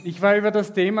Ich war über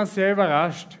das Thema sehr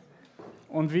überrascht.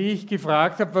 Und wie ich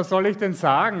gefragt habe, was soll ich denn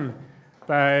sagen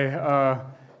bei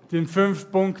den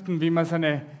 5 Punkten, wie man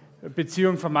seine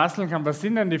Beziehung vermasseln kann, was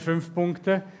sind denn die 5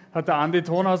 Punkte? Hat der Andi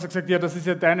Thonhauser gesagt, ja, das ist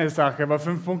ja deine Sache, aber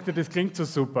 5 Punkte, das klingt so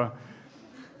super.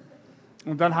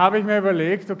 Und dann habe ich mir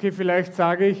überlegt, okay, vielleicht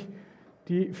sage ich,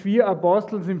 die 4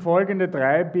 Apostel sind folgende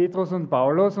 3, Petrus und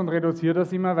Paulus, und reduziere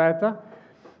das immer weiter.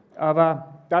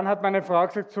 Aber dann hat meine Frau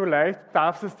gesagt, so leicht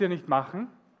darfst du es dir nicht machen,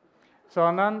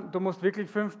 sondern du musst wirklich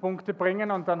 5 Punkte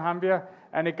bringen, und dann haben wir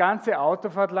eine ganze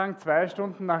Autofahrt lang, 2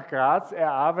 Stunden nach Graz,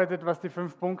 erarbeitet, was die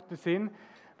 5 Punkte sind,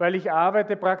 weil ich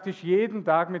arbeite praktisch jeden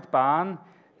Tag mit Paaren,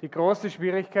 die große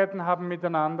Schwierigkeiten haben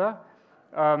miteinander.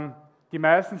 Die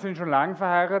meisten sind schon lang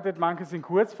verheiratet, manche sind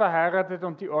kurz verheiratet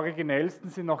und die originellsten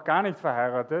sind noch gar nicht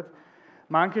verheiratet.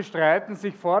 Manche streiten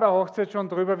sich vor der Hochzeit schon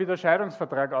darüber, wie der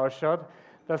Scheidungsvertrag ausschaut.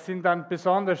 Das sind dann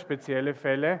besonders spezielle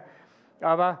Fälle.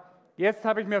 Aber jetzt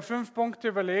habe ich mir 5 Punkte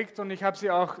überlegt und ich habe sie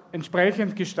auch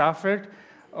entsprechend gestaffelt.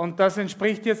 Und das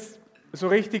entspricht jetzt so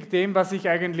richtig dem, was ich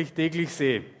eigentlich täglich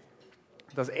sehe.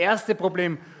 Das erste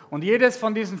Problem, und jedes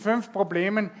von diesen 5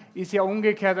 Problemen ist ja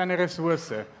umgekehrt eine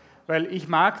Ressource. Weil ich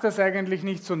mag das eigentlich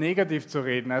nicht so negativ zu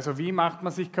reden. Also wie macht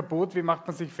man sich kaputt, wie macht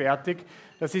man sich fertig,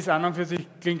 das ist an und für sich,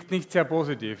 klingt nicht sehr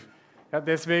positiv. Ja,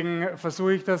 deswegen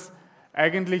versuche ich das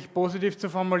eigentlich positiv zu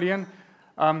formulieren.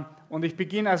 Und ich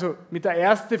beginne also mit der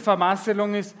ersten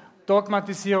Vermasselung ist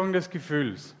Dogmatisierung des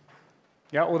Gefühls.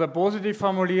 Ja, oder positiv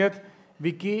formuliert,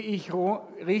 wie gehe ich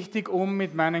richtig um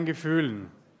mit meinen Gefühlen?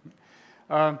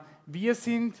 Wir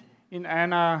sind in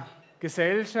einer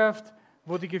Gesellschaft,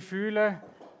 wo die Gefühle...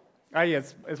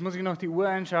 jetzt muss ich noch die Uhr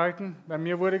einschalten. Bei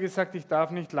mir wurde gesagt, ich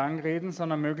darf nicht lang reden,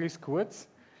 sondern möglichst kurz.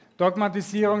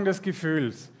 Dogmatisierung des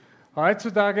Gefühls.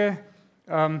 Heutzutage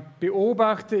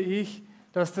beobachte ich,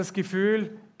 dass das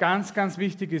Gefühl ganz, ganz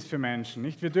wichtig ist für Menschen.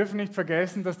 Nicht? Wir dürfen nicht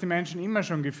vergessen, dass die Menschen immer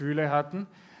schon Gefühle hatten,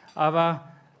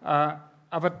 aber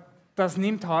das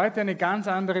nimmt heute eine ganz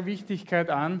andere Wichtigkeit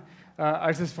an,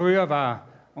 als es früher war.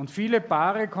 Und viele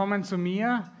Paare kommen zu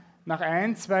mir nach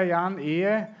 1, 2 Jahren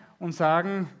Ehe und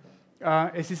sagen,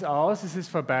 es ist aus, es ist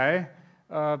vorbei,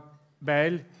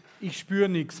 weil ich spüre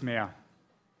nichts mehr.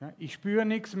 Ja, ich spüre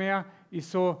nichts mehr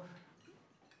ist so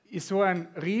ein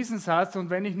Riesensatz, und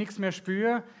wenn ich nichts mehr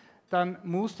spüre, dann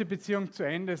muss die Beziehung zu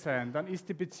Ende sein, dann ist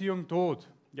die Beziehung tot.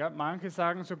 Ja, manche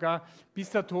sagen sogar, bis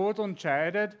der Tod uns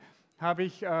scheidet, habe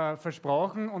ich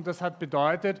versprochen, und das hat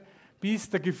bedeutet, bis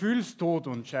der Gefühlstod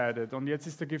uns scheidet. Und jetzt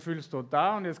ist der Gefühlstod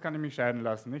da und jetzt kann ich mich scheiden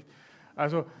lassen. Nicht?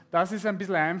 Also das ist ein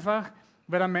bisschen einfach,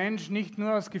 weil der Mensch nicht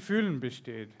nur aus Gefühlen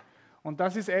besteht. Und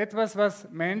das ist etwas, was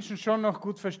Menschen schon noch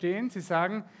gut verstehen. Sie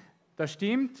sagen, das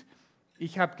stimmt,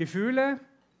 ich habe Gefühle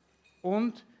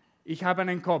und ich habe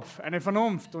einen Kopf, eine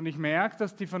Vernunft. Und ich merke,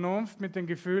 dass die Vernunft mit den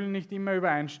Gefühlen nicht immer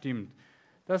übereinstimmt.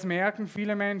 Das merken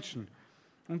viele Menschen.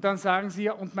 Und dann sagen sie,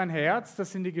 ja, und mein Herz,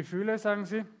 das sind die Gefühle, sagen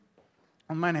sie,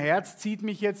 und mein Herz zieht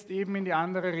mich jetzt eben in die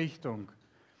andere Richtung.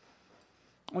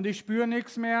 Und ich spüre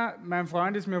nichts mehr, mein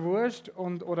Freund ist mir wurscht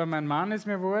oder mein Mann ist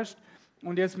mir wurscht,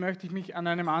 und jetzt möchte ich mich an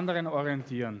einem anderen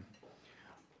orientieren.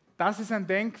 Das ist ein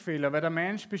Denkfehler, weil der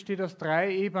Mensch besteht aus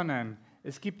 3 Ebenen.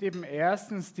 Es gibt eben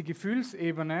erstens die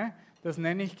Gefühlsebene, das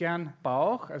nenne ich gern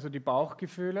Bauch, also die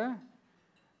Bauchgefühle.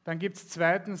 Dann gibt es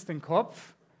zweitens den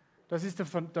Kopf, das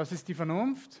ist die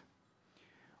Vernunft.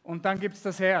 Und dann gibt es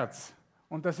das Herz,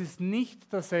 und das ist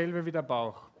nicht dasselbe wie der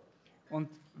Bauch. Und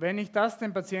wenn ich das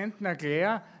den Patienten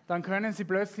erkläre, dann können sie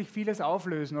plötzlich vieles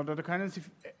auflösen oder da können sie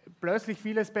plötzlich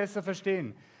vieles besser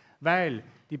verstehen. Weil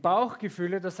die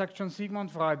Bauchgefühle, das sagt schon Sigmund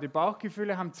Freud, die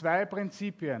Bauchgefühle haben 2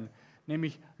 Prinzipien,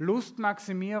 nämlich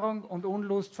Lustmaximierung und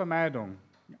Unlustvermeidung.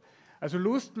 Also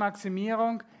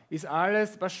Lustmaximierung ist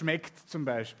alles, was schmeckt zum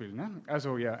Beispiel. Ne?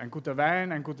 Also ja, ein guter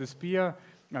Wein, ein gutes Bier,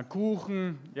 ein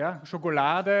Kuchen, ja,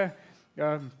 Schokolade.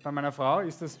 Ja, bei meiner Frau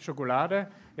ist das Schokolade.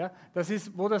 Ja, das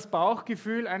ist, wo das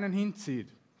Bauchgefühl einen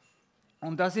hinzieht.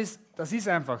 Und das ist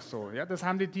einfach so. Ja, das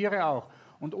haben die Tiere auch.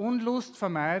 Und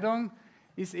Unlustvermeidung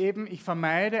ist eben, ich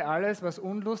vermeide alles, was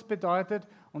Unlust bedeutet.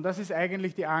 Und das ist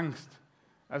eigentlich die Angst.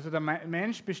 Also der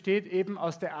Mensch besteht eben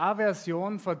aus der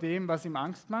Aversion vor dem, was ihm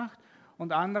Angst macht.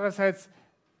 Und andererseits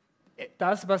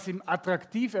das, was ihm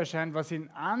attraktiv erscheint, was ihn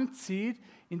anzieht.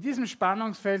 In diesem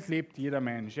Spannungsfeld lebt jeder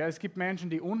Mensch. Ja, es gibt Menschen,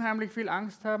 die unheimlich viel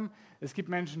Angst haben, es gibt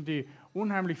Menschen, die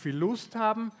unheimlich viel Lust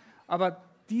haben, aber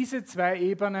diese 2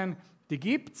 Ebenen, die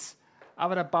gibt es,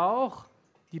 aber der Bauch,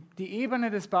 die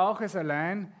Ebene des Bauches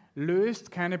allein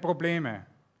löst keine Probleme.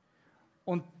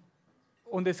 Und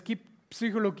es gibt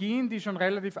Psychologien, die schon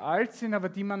relativ alt sind, aber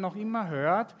die man noch immer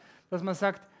hört, dass man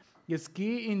sagt, jetzt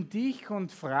geh in dich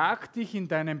und frag dich in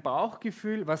deinem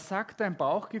Bauchgefühl, was sagt dein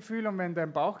Bauchgefühl? Und wenn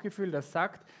dein Bauchgefühl das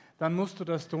sagt, dann musst du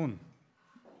das tun.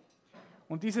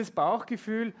 Und dieses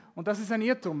Bauchgefühl, und das ist ein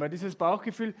Irrtum, weil dieses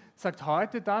Bauchgefühl sagt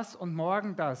heute das und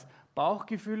morgen das.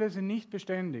 Bauchgefühle sind nicht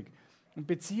beständig. Und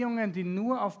Beziehungen, die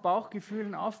nur auf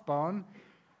Bauchgefühlen aufbauen,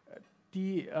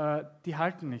 die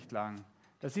halten nicht lang.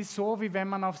 Das ist so, wie wenn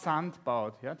man auf Sand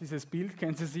baut. Ja, dieses Bild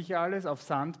kennen Sie sicher alles, auf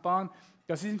Sand bauen.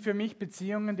 Das sind für mich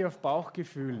Beziehungen, die auf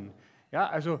Bauchgefühlen. Ja,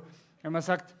 also wenn man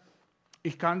sagt,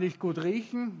 ich kann dich gut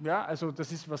riechen, ja, also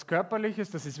das ist was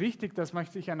Körperliches, das ist wichtig, dass man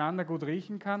sich einander gut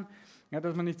riechen kann. Ja,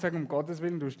 dass man nicht sagt, um Gottes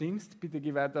Willen, du stinkst, bitte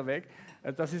geh weiter weg.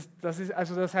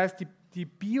 Das heißt, die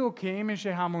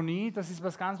biochemische Harmonie, das ist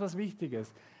was ganz was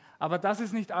Wichtiges. Aber das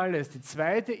ist nicht alles. Die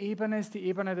zweite Ebene ist die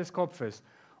Ebene des Kopfes.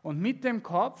 Und mit dem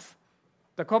Kopf,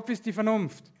 der Kopf ist die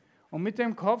Vernunft. Und mit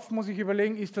dem Kopf muss ich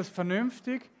überlegen, ist das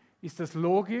vernünftig, ist das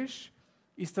logisch,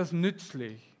 ist das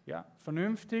nützlich? Ja,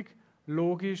 vernünftig,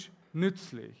 logisch,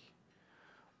 nützlich.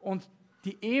 Und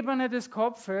die Ebene des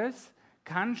Kopfes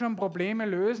kann schon Probleme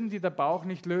lösen, die der Bauch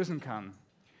nicht lösen kann.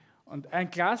 Und ein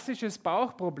klassisches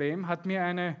Bauchproblem hat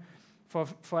mir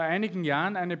vor einigen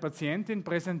Jahren eine Patientin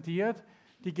präsentiert,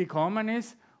 die gekommen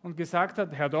ist und gesagt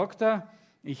hat, Herr Doktor,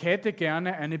 ich hätte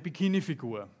gerne eine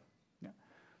Bikini-Figur. Ja.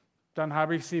 Dann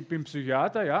habe ich sie beim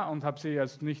Psychiater, ja, und habe sie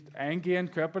jetzt nicht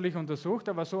eingehend körperlich untersucht,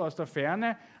 aber so aus der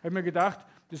Ferne habe ich mir gedacht,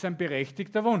 das ist ein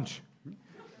berechtigter Wunsch.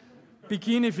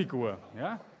 Bikini-Figur,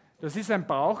 ja. Das ist ein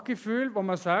Bauchgefühl, wo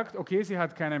man sagt, okay, sie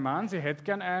hat keinen Mann, sie hätte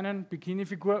gern einen,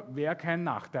 Bikini-Figur wäre kein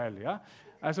Nachteil. Ja?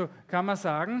 Also kann man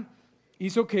sagen,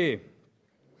 ist okay.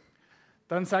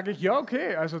 Dann sage ich, ja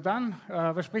okay, also dann,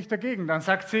 was spricht dagegen? Dann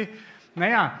sagt sie,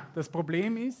 naja, das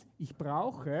Problem ist, ich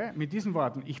brauche, mit diesen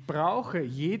Worten, ich brauche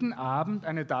jeden Abend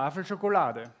eine Tafel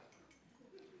Schokolade.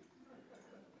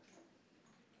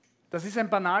 Das ist ein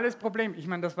banales Problem. Ich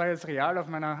meine, das war jetzt real auf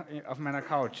meiner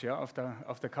Couch, ja, auf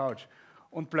der Couch.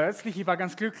 Und plötzlich, ich war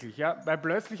ganz glücklich, ja, weil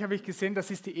plötzlich habe ich gesehen,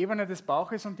 das ist die Ebene des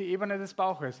Bauches und die Ebene des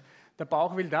Bauches. Der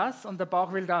Bauch will das und der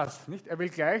Bauch will das. Nicht? Er will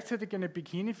gleichzeitig eine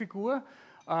Bikini-Figur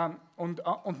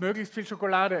und möglichst viel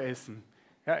Schokolade essen.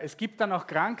 Ja, es gibt dann auch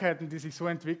Krankheiten, die sich so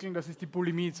entwickeln, das ist die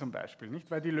Bulimie zum Beispiel, nicht?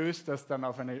 Weil die löst das dann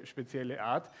auf eine spezielle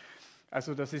Art.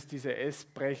 Also das ist diese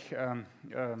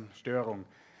Essbrechstörung.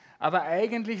 Aber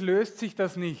eigentlich löst sich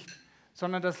das nicht,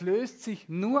 sondern das löst sich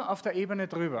nur auf der Ebene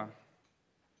drüber.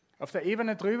 Auf der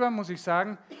Ebene drüber muss ich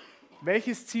sagen,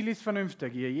 welches Ziel ist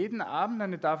vernünftig? Hier jeden Abend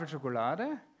eine Tafel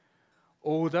Schokolade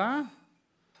oder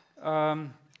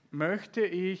möchte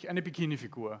ich eine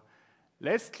Bikini-Figur?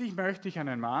 Letztlich möchte ich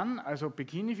einen Mann, also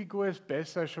Bikini-Figur ist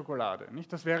besser als Schokolade.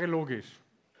 Nicht? Das wäre logisch.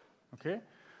 Okay?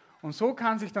 Und so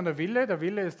kann sich dann der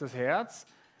Wille ist das Herz,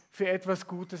 für etwas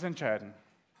Gutes entscheiden.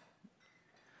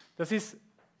 Das ist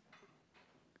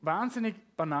wahnsinnig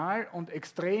banal und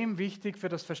extrem wichtig für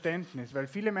das Verständnis, weil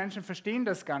viele Menschen verstehen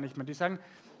das gar nicht mehr. Die sagen,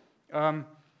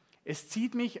 es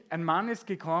zieht mich, ein Mann ist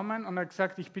gekommen und hat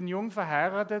gesagt, ich bin jung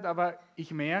verheiratet, aber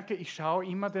ich merke, ich schaue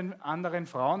immer den anderen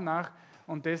Frauen nach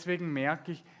und deswegen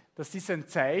merke ich, das ist ein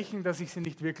Zeichen, dass ich sie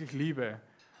nicht wirklich liebe.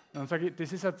 Und dann sage ich,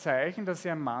 das ist ein Zeichen, dass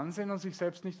sie ein Mann sind und sich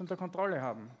selbst nicht unter Kontrolle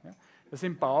haben. Das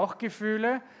sind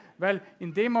Bauchgefühle, weil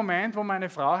in dem Moment, wo man eine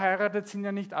Frau heiratet, sind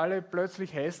ja nicht alle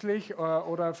plötzlich hässlich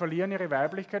oder verlieren ihre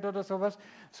Weiblichkeit oder sowas,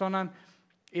 sondern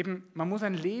eben, man muss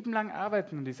ein Leben lang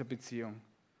arbeiten in dieser Beziehung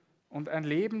und ein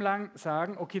Leben lang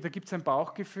sagen, okay, da gibt es ein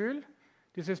Bauchgefühl,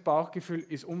 dieses Bauchgefühl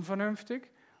ist unvernünftig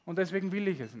und deswegen will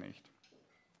ich es nicht.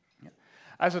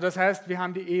 Also das heißt, wir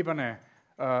haben die Ebene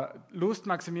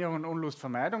Lustmaximierung und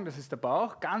Unlustvermeidung, das ist der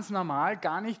Bauch, ganz normal,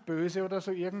 gar nicht böse oder so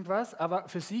irgendwas, aber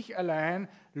für sich allein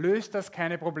löst das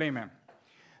keine Probleme.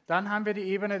 Dann haben wir die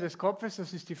Ebene des Kopfes,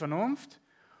 das ist die Vernunft,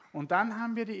 und dann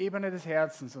haben wir die Ebene des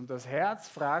Herzens und das Herz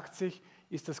fragt sich,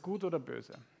 ist das gut oder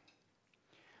böse?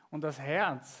 Und das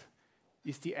Herz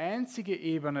ist die einzige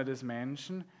Ebene des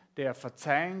Menschen, der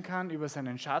verzeihen kann, über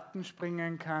seinen Schatten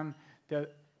springen kann, der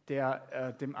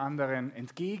dem anderen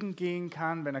entgegengehen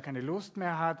kann, wenn er keine Lust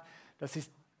mehr hat.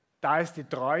 Da ist die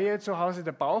Treue zu Hause.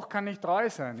 Der Bauch kann nicht treu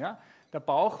sein. Ja? Der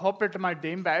Bauch hoppelt mal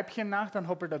dem Weibchen nach, dann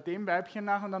hoppelt er dem Weibchen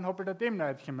nach und dann hoppelt er dem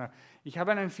Weibchen nach. Ich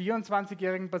habe einen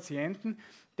 24-jährigen Patienten,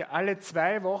 der alle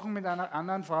 2 Wochen mit einer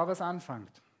anderen Frau was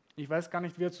anfängt. Ich weiß gar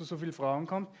nicht, wie er zu so vielen Frauen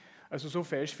kommt. Also so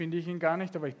fesch finde ich ihn gar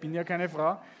nicht, aber ich bin ja keine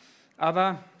Frau.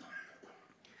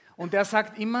 Und er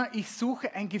sagt immer, ich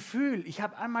suche ein Gefühl. Ich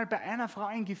habe einmal bei einer Frau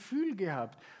ein Gefühl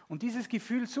gehabt und dieses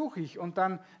Gefühl suche ich und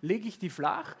dann lege ich die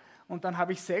flach und dann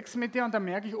habe ich Sex mit ihr und dann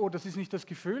merke ich, oh, das ist nicht das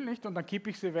Gefühl, nicht? Und dann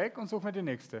kippe ich sie weg und suche mir die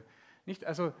nächste. Nicht?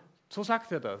 Also so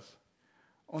sagt er das.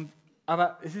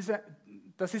 Aber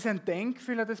das ist ein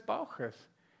Denkfehler des Bauches,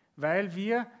 weil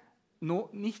wir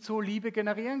nicht so Liebe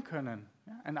generieren können.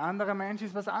 Ja, ein anderer Mensch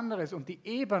ist was anderes. Und die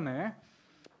Ebene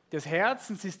des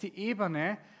Herzens ist die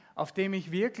Ebene, auf dem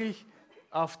ich wirklich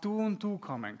auf Du und Du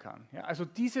kommen kann. Ja, also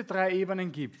diese 3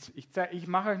 Ebenen gibt es. Ich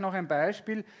mache euch noch ein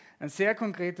Beispiel, ein sehr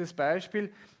konkretes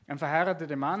Beispiel. Ein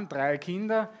verheirateter Mann, 3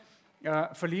 Kinder,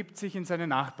 verliebt sich in seine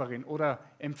Nachbarin oder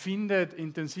empfindet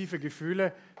intensive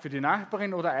Gefühle für die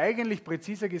Nachbarin oder eigentlich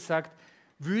präziser gesagt,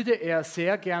 würde er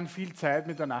sehr gern viel Zeit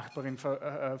mit der Nachbarin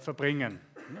verbringen.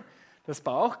 Das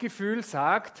Bauchgefühl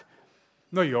sagt,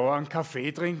 naja, einen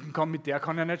Kaffee trinken, komm, mit der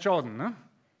kann ja nicht schaden. Ne?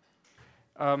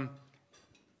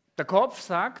 Der Kopf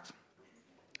sagt,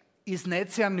 ist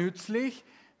nicht sehr nützlich,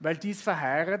 weil die ist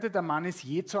verheiratet, der Mann ist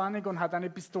jähzornig und hat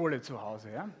eine Pistole zu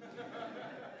Hause. Ja?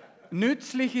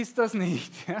 Nützlich ist das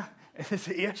nicht. Ja? Es ist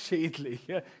eher schädlich,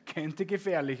 ja? Könnte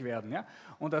gefährlich werden. Ja?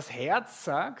 Und das Herz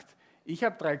sagt, ich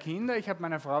habe 3 Kinder, ich habe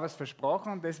meiner Frau was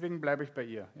versprochen und deswegen bleibe ich bei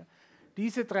ihr. Ja?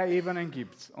 Diese 3 Ebenen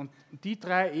gibt es und die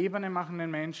 3 Ebenen machen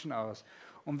den Menschen aus.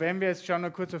 Und wenn wir jetzt, schauen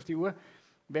wir kurz auf die Uhr,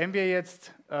 wenn wir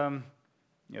jetzt,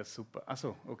 ja super,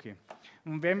 achso, okay.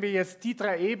 Und wenn wir jetzt die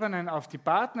 3 Ebenen auf die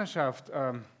Partnerschaft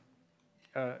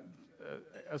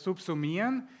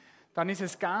subsumieren, dann ist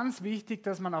es ganz wichtig,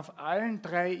 dass man auf allen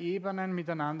 3 Ebenen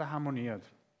miteinander harmoniert.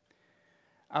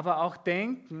 Aber auch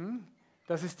denken,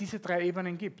 dass es diese 3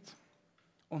 Ebenen gibt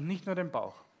und nicht nur den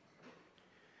Bauch.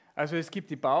 Also es gibt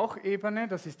die Bauchebene,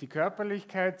 das ist die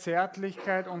Körperlichkeit,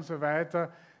 Zärtlichkeit und so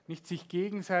weiter, nicht sich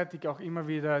gegenseitig auch immer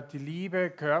wieder die Liebe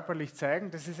körperlich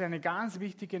zeigen. Das ist eine ganz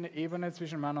wichtige Ebene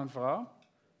zwischen Mann und Frau.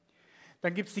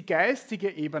 Dann gibt es die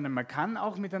geistige Ebene, man kann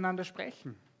auch miteinander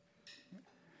sprechen.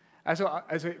 Also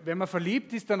wenn man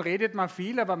verliebt ist, dann redet man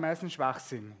viel, aber meistens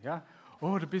Schwachsinn. Ja?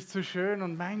 Oh, du bist so schön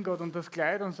und mein Gott und das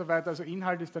Kleid und so weiter. Also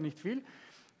Inhalt ist da nicht viel.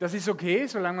 Das ist okay,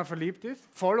 solange man verliebt ist,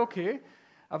 voll okay.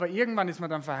 Aber irgendwann ist man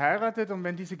dann verheiratet und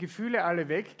wenn diese Gefühle alle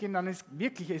weggehen, dann ist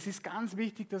wirklich, es ist ganz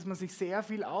wichtig, dass man sich sehr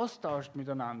viel austauscht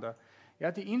miteinander.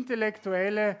 Ja, der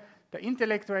intellektuelle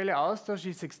Austausch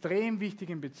ist extrem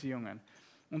wichtig in Beziehungen.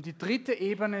 Und die 3.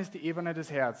 Ebene ist die Ebene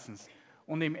des Herzens.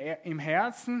 Und im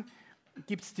Herzen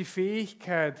gibt es die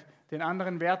Fähigkeit, den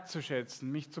anderen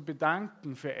wertzuschätzen, mich zu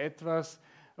bedanken für etwas,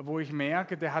 wo ich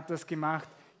merke, der hat das gemacht.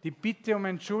 Die Bitte um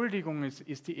Entschuldigung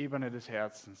ist die Ebene des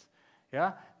Herzens.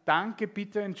 Ja? Danke,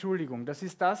 Bitte, Entschuldigung. Das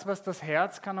ist das, was das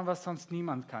Herz kann und was sonst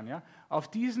niemand kann. Ja?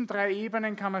 Auf diesen 3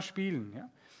 Ebenen kann man spielen. Ja?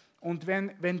 Und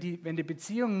wenn die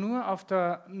Beziehung nur auf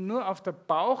der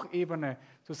Bauchebene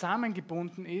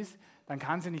zusammengebunden ist, dann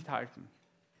kann sie nicht halten.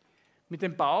 Mit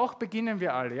dem Bauch beginnen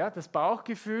wir alle. Ja? Das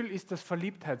Bauchgefühl ist das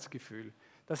Verliebtheitsgefühl.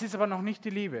 Das ist aber noch nicht die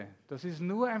Liebe. Das ist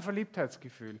nur ein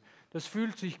Verliebtheitsgefühl. Das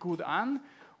fühlt sich gut an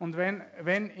und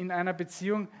wenn in einer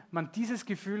Beziehung man dieses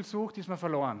Gefühl sucht, ist man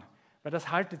verloren. Weil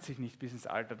das haltet sich nicht bis ins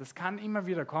Alter. Das kann immer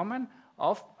wieder kommen,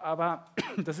 aber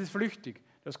das ist flüchtig.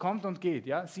 Das kommt und geht.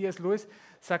 Ja? C.S. Lewis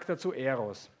sagt dazu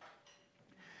Eros.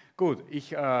 Gut,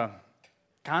 ich kann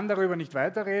darüber nicht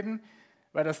weiterreden,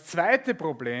 weil das zweite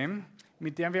Problem,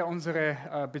 mit dem wir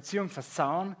unsere Beziehung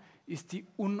versauen, ist die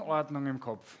Unordnung im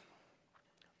Kopf.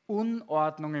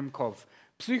 Unordnung im Kopf.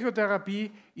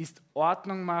 Psychotherapie ist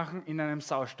Ordnung machen in einem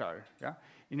Saustall. Ja?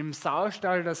 In einem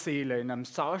Saustall der Seele, in einem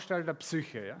Saustall der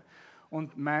Psyche. Ja?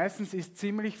 Und meistens ist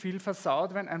ziemlich viel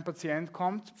versaut, wenn ein Patient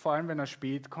kommt, vor allem wenn er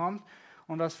spät kommt.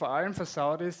 Und was vor allem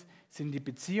versaut ist, sind die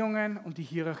Beziehungen und die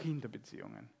Hierarchien der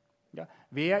Beziehungen. Ja?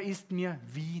 Wer ist mir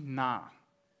wie nah?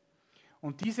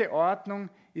 Und diese Ordnung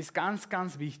ist ganz,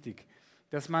 ganz wichtig,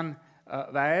 dass man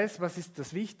weiß, was ist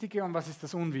das Wichtige und was ist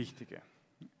das Unwichtige.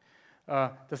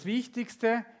 Das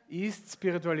Wichtigste ist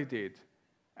Spiritualität.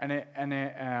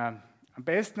 Am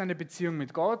besten eine Beziehung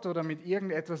mit Gott oder mit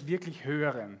irgendetwas wirklich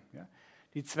Höherem. Ja?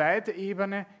 Die 2.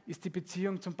 Ebene ist die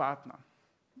Beziehung zum Partner.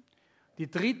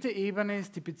 Die 3. Ebene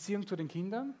ist die Beziehung zu den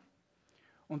Kindern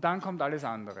und dann kommt alles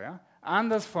andere. Ja?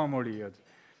 Anders formuliert.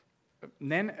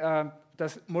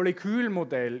 Das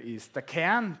Molekülmodell ist, der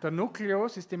Kern, der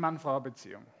Nukleus ist die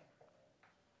Mann-Frau-Beziehung.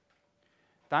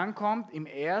 Dann kommt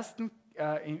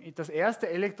das erste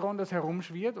Elektron, das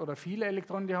herumschwirrt, oder viele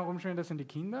Elektronen, die herumschwirren, das sind die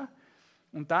Kinder.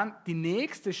 Und dann die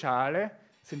nächste Schale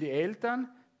sind die Eltern,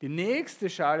 die nächste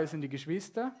Schale sind die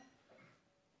Geschwister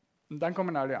und dann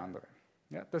kommen alle anderen.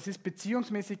 Ja, das ist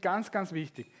beziehungsmäßig ganz, ganz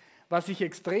wichtig. Was ich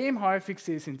extrem häufig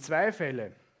sehe, sind 2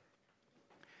 Fälle.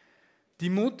 Die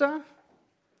Mutter,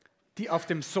 die auf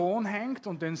dem Sohn hängt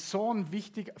und den Sohn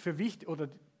oder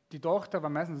die Tochter, aber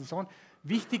meistens den Sohn,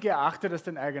 wichtiger erachtet als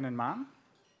den eigenen Mann.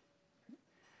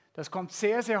 Das kommt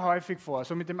sehr, sehr häufig vor,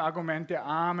 so mit dem Argument, der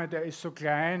Arme, der ist so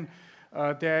klein,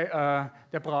 der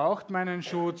braucht meinen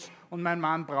Schutz und mein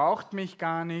Mann braucht mich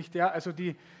gar nicht. Ja? Also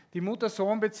die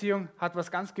Mutter-Sohn-Beziehung hat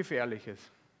was ganz Gefährliches.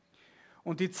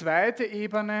 Und die zweite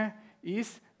Ebene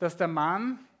ist, dass der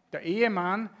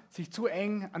Ehemann, sich zu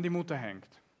eng an die Mutter hängt.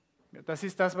 Das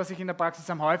ist das, was ich in der Praxis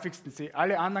am häufigsten sehe.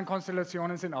 Alle anderen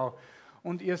Konstellationen sind auch.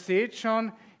 Und ihr seht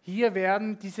schon, hier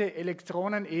werden diese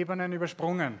Elektronenebenen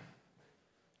übersprungen.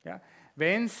 Ja?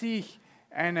 Wenn sich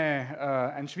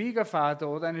ein Schwiegervater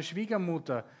oder eine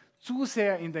Schwiegermutter zu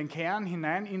sehr in den Kern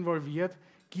hinein involviert,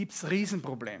 gibt es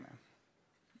Riesenprobleme.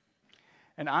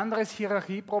 Ein anderes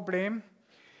Hierarchieproblem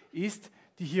ist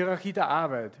die Hierarchie der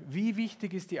Arbeit. Wie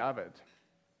wichtig ist die Arbeit?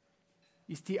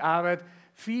 Ist die Arbeit,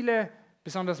 viele,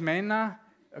 besonders Männer,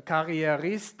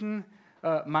 Karrieristen,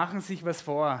 machen sich was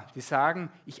vor. Die sagen,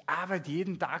 ich arbeite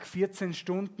jeden Tag 14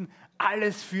 Stunden,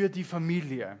 alles für die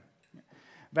Familie,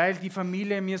 weil die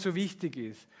Familie mir so wichtig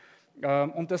ist.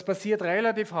 Und das passiert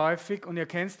relativ häufig, und ihr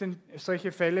kennt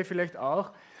solche Fälle vielleicht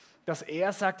auch, dass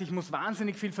er sagt, ich muss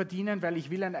wahnsinnig viel verdienen, weil ich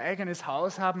will ein eigenes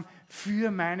Haus haben für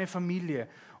meine Familie.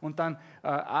 Und dann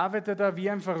arbeitet er wie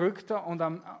ein Verrückter und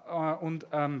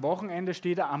am Wochenende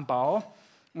steht er am Bau.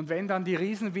 Und wenn dann die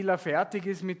Riesenvilla fertig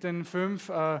ist mit den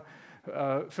 5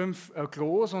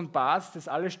 Klos und Bads, das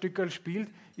alle Stückerl spielt,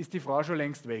 ist die Frau schon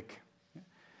längst weg.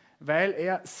 Weil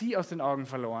er sie aus den Augen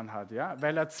verloren hat, ja?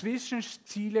 Weil er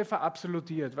Zwischenziele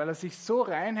verabsolutiert, weil er sich so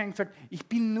reinhängt und sagt, ich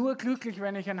bin nur glücklich,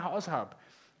 wenn ich ein Haus habe.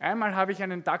 Einmal habe ich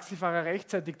einen Taxifahrer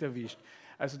rechtzeitig erwischt.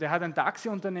 Also der hat ein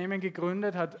Taxiunternehmen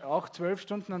gegründet, hat auch 12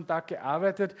 Stunden am Tag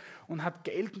gearbeitet und hat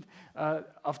Geld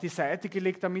auf die Seite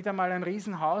gelegt, damit er mal ein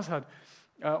Riesenhaus hat.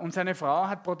 Und seine Frau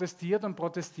hat protestiert und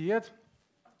protestiert.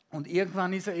 Und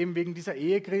irgendwann ist er eben wegen dieser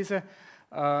Ehekrise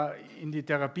in die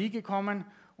Therapie gekommen.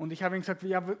 Und ich habe ihm gesagt,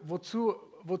 ja,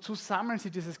 wozu sammeln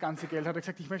Sie dieses ganze Geld? Hat er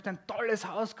gesagt, ich möchte ein tolles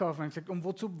Haus kaufen. Ich habe gesagt, und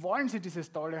wozu wollen Sie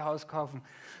dieses tolle Haus kaufen?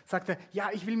 Sagt er, ja,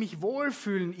 ich will mich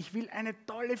wohlfühlen, ich will eine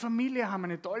tolle Familie haben.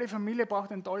 Eine tolle Familie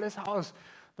braucht ein tolles Haus.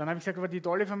 Dann habe ich gesagt, aber die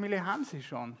tolle Familie haben Sie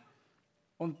schon.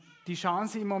 Und die schauen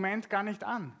Sie im Moment gar nicht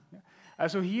an.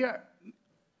 Also hier,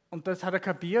 und das hat er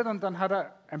kapiert, und dann hat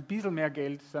er ein bisschen mehr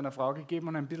Geld seiner Frau gegeben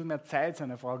und ein bisschen mehr Zeit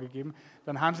seiner Frau gegeben.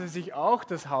 Dann haben sie sich auch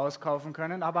das Haus kaufen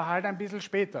können, aber halt ein bisschen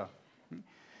später.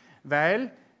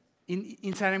 Weil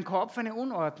in seinem Kopf eine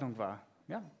Unordnung war.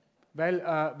 Ja? Weil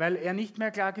er nicht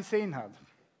mehr klar gesehen hat.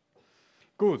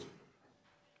 Gut,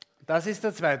 das ist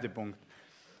der zweite Punkt.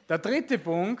 Der dritte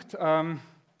Punkt, das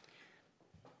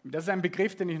ist ein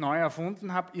Begriff, den ich neu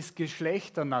erfunden habe, ist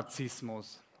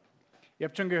Geschlechternarzissmus. Ihr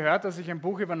habt schon gehört, dass ich ein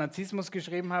Buch über Narzissmus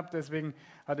geschrieben habe, deswegen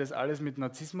hat es alles mit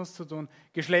Narzissmus zu tun.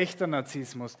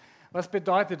 Geschlechternarzissmus. Was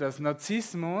bedeutet das?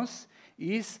 Narzissmus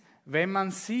ist, wenn man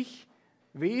sich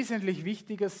wesentlich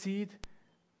wichtiger sieht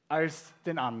als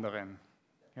den anderen.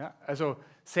 Ja? Also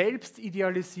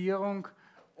Selbstidealisierung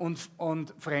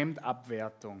und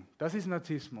Fremdabwertung. Das ist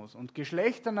Narzissmus. Und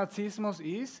Geschlechternarzissmus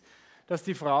ist, dass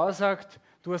die Frau sagt,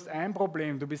 du hast ein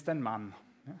Problem, du bist ein Mann.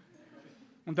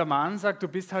 Und der Mann sagt, du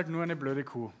bist halt nur eine blöde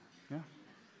Kuh. Ja?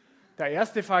 Der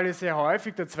erste Fall ist sehr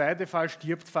häufig, der zweite Fall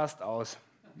stirbt fast aus.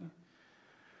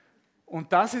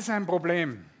 Und das ist ein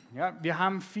Problem. Ja? Wir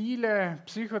haben viele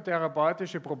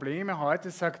psychotherapeutische Probleme.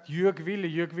 Heute sagt Jürg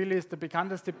Wille ist der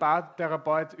bekannteste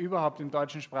Paartherapeut überhaupt im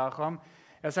deutschen Sprachraum.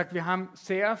 Er sagt, wir haben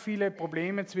sehr viele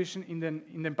Probleme in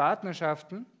den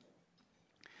Partnerschaften,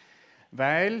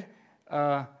 weil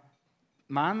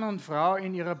Mann und Frau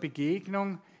in ihrer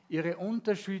Begegnung ihre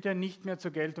Unterschiede nicht mehr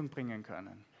zur Geltung bringen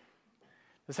können.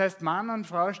 Das heißt, Mann und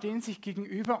Frau stehen sich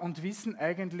gegenüber und wissen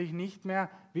eigentlich nicht mehr,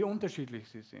 wie unterschiedlich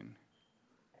sie sind.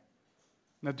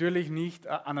 Natürlich nicht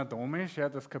anatomisch, ja,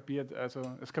 das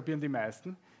kapieren die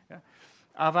meisten, ja,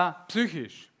 aber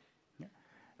psychisch. Ja.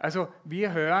 Also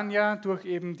wir hören ja durch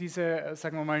eben diese,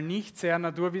 sagen wir mal, nicht sehr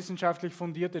naturwissenschaftlich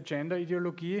fundierte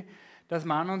Gender-Ideologie, dass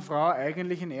Mann und Frau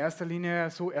eigentlich in erster Linie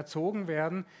so erzogen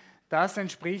werden. Das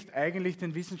entspricht eigentlich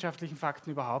den wissenschaftlichen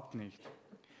Fakten überhaupt nicht.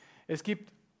 Es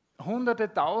gibt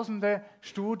hunderte, tausende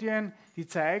Studien, die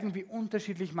zeigen, wie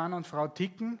unterschiedlich Mann und Frau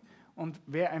ticken. Und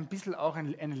wer ein bisschen auch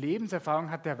eine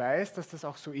Lebenserfahrung hat, der weiß, dass das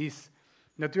auch so ist.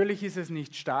 Natürlich ist es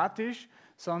nicht statisch,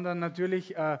 sondern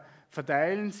natürlich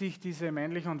verteilen sich diese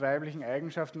männlichen und weiblichen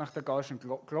Eigenschaften nach der Gaußschen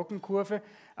Glockenkurve.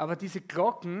 Aber diese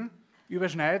Glocken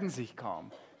überschneiden sich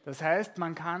kaum. Das heißt,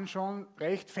 man kann schon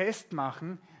recht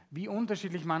festmachen, wie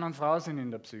unterschiedlich Mann und Frau sind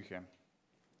in der Psyche.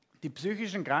 Die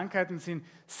psychischen Krankheiten sind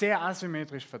sehr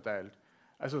asymmetrisch verteilt.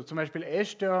 Also zum Beispiel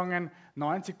Essstörungen,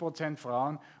 90%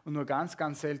 Frauen und nur ganz,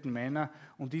 ganz selten Männer.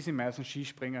 Und die sind meistens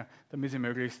Skispringer, damit sie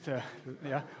möglichst,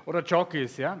 oder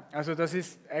Jockeys. Ja? Also das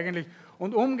ist eigentlich,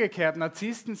 und umgekehrt,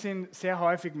 Narzissten sind sehr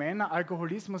häufig Männer,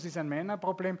 Alkoholismus ist ein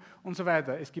Männerproblem und so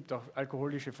weiter. Es gibt auch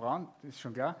alkoholische Frauen, das ist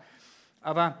schon klar.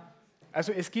 Aber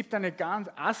also es gibt eine ganz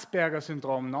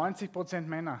Asperger-Syndrom, 90%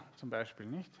 Männer zum Beispiel,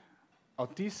 nicht?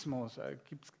 Autismus,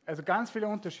 gibt es also ganz viele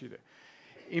Unterschiede.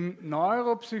 Im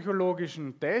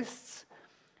neuropsychologischen Tests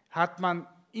hat man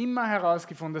immer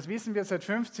herausgefunden, das wissen wir seit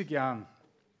 50 Jahren,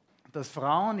 dass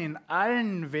Frauen in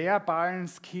allen verbalen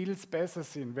Skills besser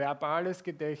sind, verbales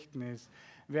Gedächtnis,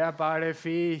 verbale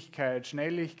Fähigkeit,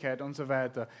 Schnelligkeit und so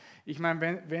weiter. Ich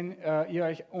meine, wenn ihr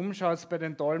euch umschaut bei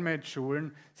den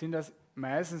Dolmetschschulen, sind das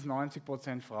meistens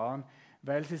 90% Frauen,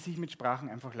 weil sie sich mit Sprachen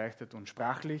einfach leichter tun,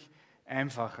 sprachlich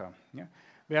einfacher. Ja?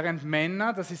 Während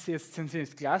Männer, sind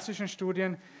jetzt klassischen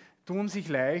Studien, tun sich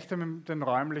leichter mit dem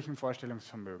räumlichen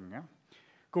Vorstellungsvermögen. Ja?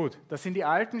 Gut, das sind die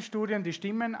alten Studien, die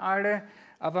stimmen alle,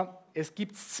 aber es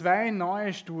gibt 2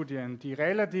 neue Studien, die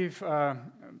relativ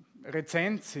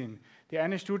rezent sind. Die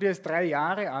eine Studie ist 3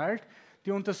 Jahre alt,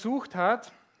 die untersucht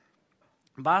hat,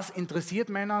 was interessiert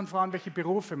Männer und Frauen, welche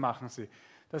Berufe machen sie.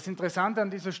 Das Interessante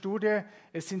an dieser Studie,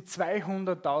 es sind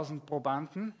 200.000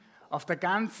 Probanden auf der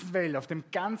ganzen Welt, auf dem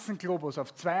ganzen Globus,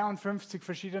 auf 52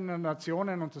 verschiedenen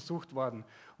Nationen untersucht worden.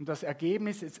 Und das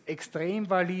Ergebnis ist extrem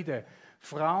valide.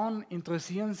 Frauen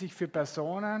interessieren sich für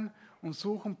Personen und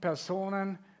suchen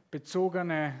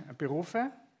personenbezogene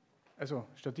Berufe, also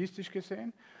statistisch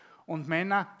gesehen, und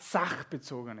Männer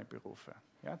sachbezogene Berufe.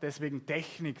 Ja, deswegen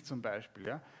Technik zum Beispiel.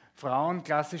 Ja. Frauen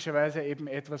klassischerweise eben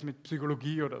etwas mit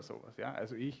Psychologie oder sowas. Ja.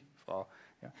 Also ich, Frau.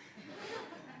 Ja.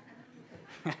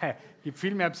 Es gibt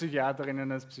viel mehr Psychiaterinnen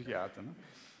als Psychiater. Ne?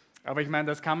 Aber ich meine,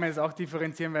 das kann man jetzt auch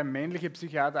differenzieren, weil männliche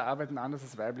Psychiater arbeiten anders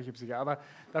als weibliche Psychiater. Aber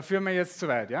da führen wir jetzt zu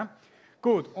weit. Ja?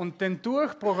 Gut, und den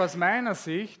Durchbruch aus meiner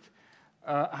Sicht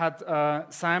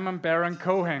hat Simon Baron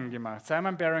Cohen gemacht.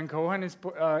 Simon Baron Cohen ist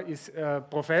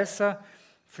Professor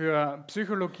für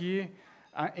Psychologie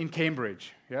in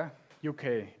Cambridge, ja?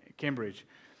 UK, Cambridge.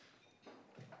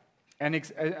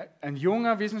 Ein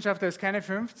junger Wissenschaftler, ist keine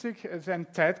 50, ist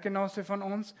ein Zeitgenosse von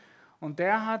uns, und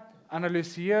der hat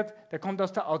analysiert, der kommt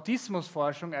aus der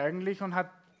Autismusforschung eigentlich und hat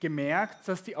gemerkt,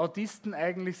 dass die Autisten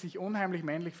eigentlich sich unheimlich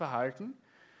männlich verhalten,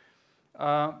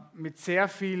 mit sehr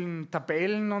vielen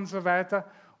Tabellen und so weiter.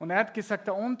 Und er hat gesagt,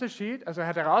 der Unterschied, also er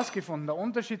hat herausgefunden, der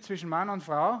Unterschied zwischen Mann und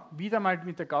Frau, wieder mal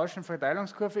mit der Gaußschen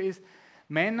Verteilungskurve ist,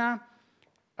 Männer,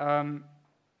 fangen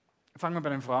wir bei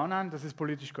den Frauen an, das ist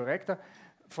politisch korrekter,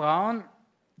 Frauen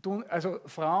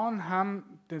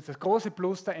haben das große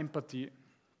Plus der Empathie,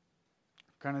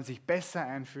 können sich besser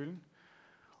einfühlen,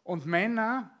 und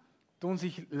Männer tun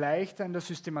sich leichter in der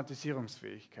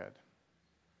Systematisierungsfähigkeit.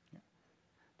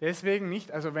 Deswegen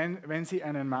nicht, also wenn Sie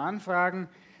einen Mann fragen,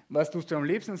 was tust du am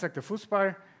liebsten, sagt er,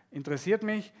 Fußball, interessiert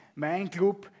mich, mein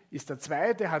Club ist der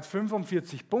zweite, hat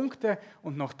 45 Punkte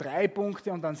und noch 3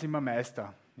 Punkte und dann sind wir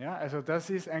Meister. Ja, also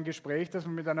das ist ein Gespräch, das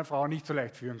man mit einer Frau nicht so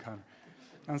leicht führen kann.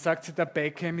 Dann sagt sie, der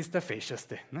Beckham ist der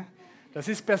Fescheste. Ne? Das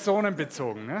ist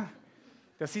personenbezogen. Ne?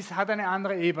 Hat eine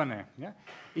andere Ebene. Ja?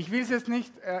 Ich will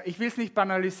es nicht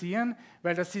banalisieren,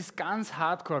 weil das ist ganz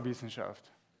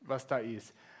Hardcore-Wissenschaft, was da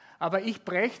ist. Aber ich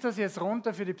breche das jetzt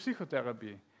runter für die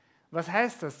Psychotherapie. Was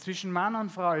heißt das? Zwischen Mann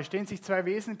und Frau stehen sich 2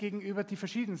 Wesen gegenüber, die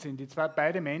verschieden sind, die zwar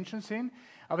beide Menschen sind,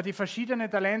 aber die verschiedene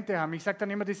Talente haben. Ich sage dann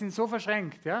immer, die sind so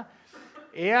verschränkt. Ja?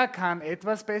 Er kann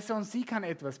etwas besser und sie kann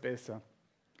etwas besser.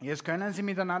 Jetzt können sie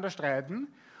miteinander streiten,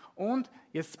 und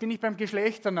jetzt bin ich beim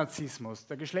Geschlechternarzissmus.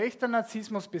 Der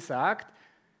Geschlechternarzissmus besagt,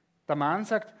 der Mann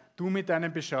sagt, du mit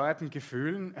deinen bescheuerten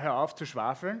Gefühlen, hör auf zu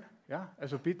schwafeln, ja?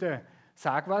 Also bitte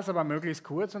sag was, aber möglichst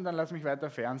kurz, und dann lass mich weiter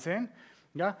fernsehen.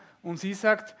 Ja? Und sie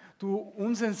sagt, du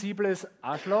unsensibles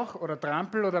Arschloch oder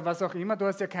Trampel oder was auch immer, du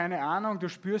hast ja keine Ahnung, du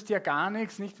spürst ja gar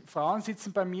nichts. Nicht? Frauen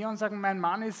sitzen bei mir und sagen, mein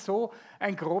Mann ist so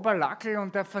ein grober Lackel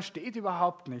und der versteht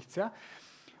überhaupt nichts. Ja?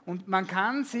 Und man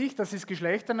kann sich, das ist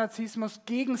Geschlechternarzissmus,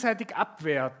 gegenseitig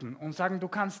abwerten und sagen, du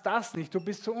kannst das nicht, du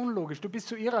bist so unlogisch, du bist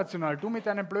so irrational, du mit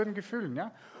deinen blöden Gefühlen.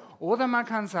 Ja? Oder man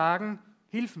kann sagen,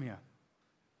 hilf mir.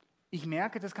 Ich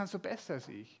merke, das kannst du besser als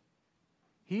ich.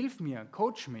 Hilf mir,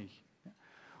 coach mich.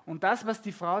 Und das, was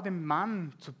die Frau dem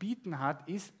Mann zu bieten hat,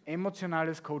 ist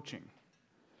emotionales Coaching.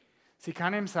 Sie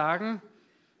kann ihm sagen,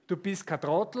 du bist kein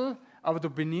Trottel, aber du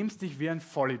benimmst dich wie ein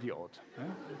Vollidiot.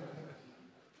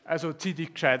 Also zieh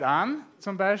dich gescheit an,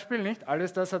 zum Beispiel, nicht?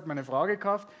 Alles das hat meine Frau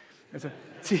gekauft. Also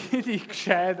zieh dich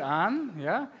gescheit an,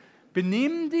 ja?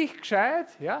 Benimm dich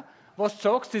gescheit, ja? Was du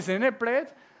sagst, ist eh nicht blöd,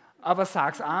 aber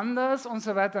sag's anders und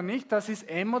so weiter nicht. Das ist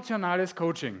emotionales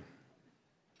Coaching.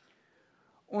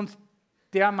 Und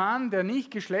der Mann, der nicht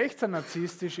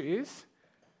geschlechternarzisstisch ist,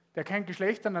 der kein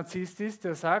Geschlechternarzisst ist,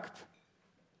 der sagt,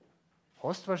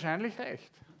 hast wahrscheinlich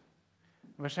recht.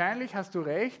 Wahrscheinlich hast du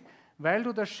recht, weil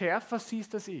du das schärfer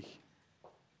siehst als ich.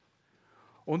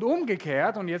 Und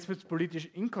umgekehrt, und jetzt wird es politisch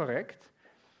inkorrekt,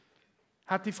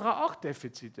 hat die Frau auch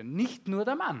Defizite, nicht nur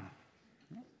der Mann.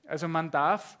 Also man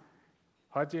darf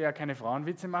heute ja keine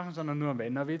Frauenwitze machen, sondern nur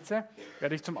Männerwitze.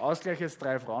 Werde ich zum Ausgleich jetzt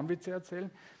 3 Frauenwitze erzählen?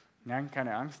 Nein,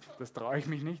 keine Angst, das traue ich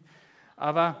mich nicht.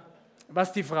 Aber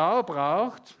was die Frau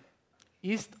braucht,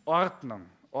 ist Ordnung.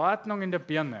 Ordnung in der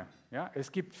Birne. Ja,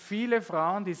 es gibt viele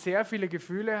Frauen, die sehr viele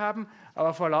Gefühle haben,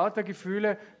 aber vor lauter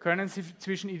Gefühle können sie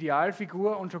zwischen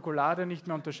Idealfigur und Schokolade nicht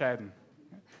mehr unterscheiden.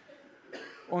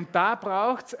 Und da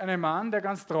braucht es einen Mann, der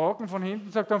ganz trocken von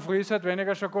hinten sagt, dann frisst halt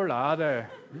weniger Schokolade.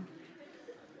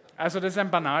 Also das ist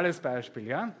ein banales Beispiel.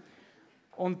 Ja?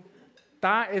 Und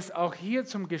da es auch hier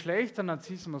zum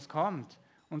Geschlechternarzissmus kommt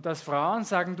und dass Frauen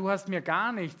sagen, du hast mir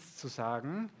gar nichts zu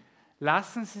sagen,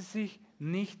 lassen sie sich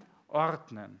nicht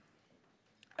ordnen.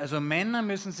 Also Männer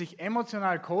müssen sich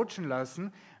emotional coachen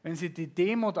lassen, wenn sie die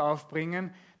Demut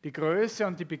aufbringen, die Größe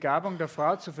und die Begabung der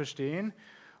Frau zu verstehen.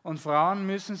 Und Frauen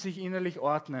müssen sich innerlich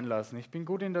ordnen lassen. Ich bin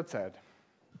gut in der Zeit.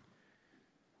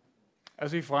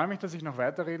 Also ich freue mich, dass ich noch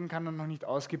weiterreden kann und noch nicht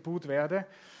ausgebuht werde.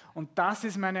 Und das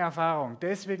ist meine Erfahrung.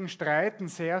 Deswegen streiten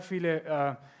sehr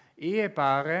viele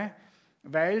Ehepaare,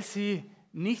 weil sie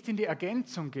nicht in die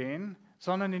Ergänzung gehen,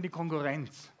 sondern in die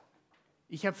Konkurrenz.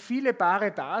 Ich habe viele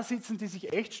Paare da sitzen, die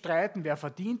sich echt streiten, wer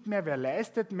verdient mehr, wer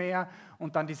leistet mehr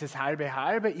und dann dieses halbe.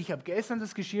 Ich habe gestern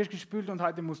das Geschirr gespült und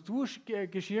heute musst du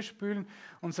Geschirr spülen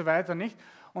und so weiter, nicht?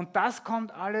 Und das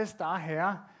kommt alles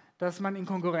daher, dass man in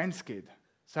Konkurrenz geht.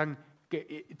 Sagen,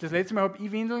 das letzte Mal habe ich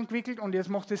Windeln gewickelt und jetzt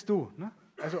machst es du. Ne?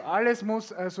 Also alles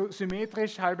muss also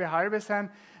symmetrisch halbe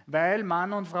sein, weil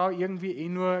Mann und Frau irgendwie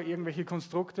nur irgendwelche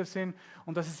Konstrukte sind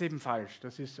und das ist eben falsch.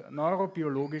 Das ist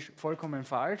neurobiologisch vollkommen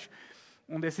falsch.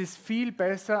 Und es ist viel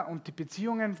besser und die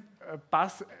Beziehungen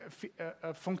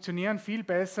funktionieren viel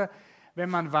besser, wenn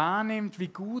man wahrnimmt, wie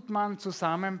gut man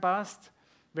zusammenpasst,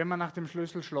 wenn man nach dem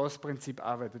Schlüssel-Schloss-Prinzip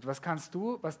arbeitet. Was kannst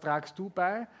du, was tragst du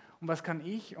bei und was kann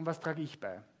ich und was trage ich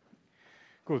bei?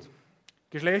 Gut,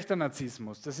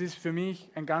 Geschlechternarzissmus, das ist für mich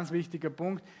ein ganz wichtiger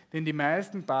Punkt, den die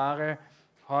meisten Paare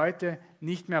heute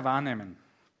nicht mehr wahrnehmen.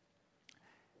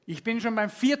 Ich bin schon beim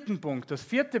 4. Punkt. Das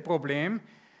 4. Problem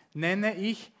nenne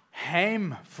ich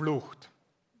Heimflucht.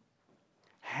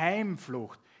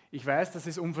 Heimflucht. Ich weiß, das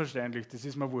ist unverständlich, das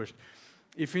ist mir wurscht.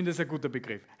 Ich finde es ein guter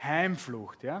Begriff.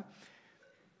 Heimflucht. Ja?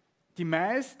 Die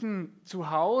meisten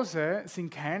zu Hause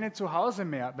sind keine Zuhause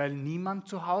mehr, weil niemand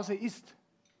zu Hause ist.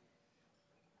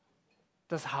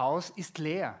 Das Haus ist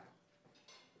leer,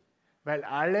 weil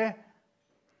alle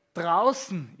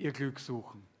draußen ihr Glück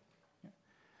suchen.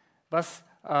 Was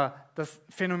das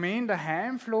Phänomen der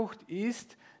Heimflucht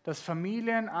ist, dass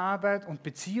Familienarbeit und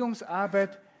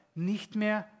Beziehungsarbeit nicht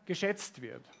mehr geschätzt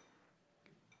wird.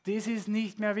 Das ist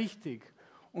nicht mehr wichtig.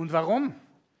 Und warum?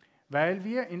 Weil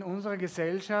wir in unserer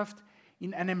Gesellschaft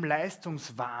in einem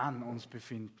Leistungswahn uns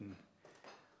befinden.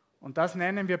 Und das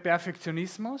nennen wir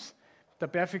Perfektionismus. Der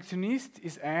Perfektionist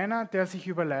ist einer, der sich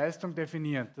über Leistung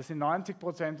definiert. Das sind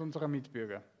 90% unserer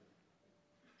Mitbürger.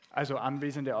 Also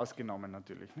Anwesende ausgenommen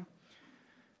natürlich. Ne?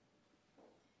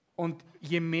 Und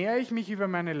je mehr ich mich über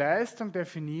meine Leistung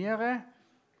definiere,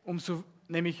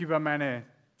 nämlich über meine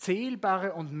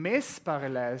zählbare und messbare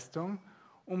Leistung,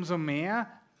 umso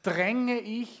mehr dränge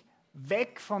ich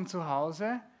weg von zu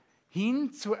Hause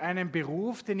hin zu einem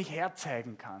Beruf, den ich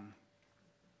herzeigen kann.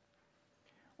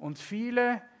 Und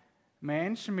viele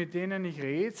Menschen, mit denen ich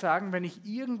rede, sagen, wenn ich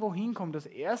irgendwo hinkomme, das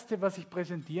Erste, was ich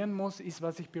präsentieren muss, ist,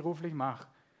 was ich beruflich mache.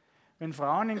 Wenn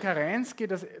Frauen in Karenz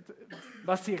gehen,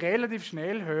 was sie relativ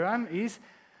schnell hören, ist,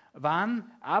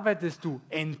 wann arbeitest du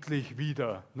endlich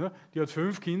wieder? Ne? Die hat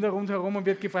 5 Kinder rundherum und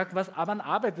wird gefragt, wann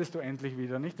arbeitest du endlich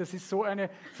wieder? Nicht? Das ist so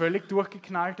eine völlig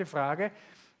durchgeknallte Frage,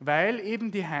 weil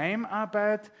eben die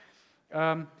Heimarbeit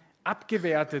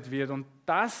abgewertet wird. Und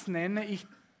das nenne ich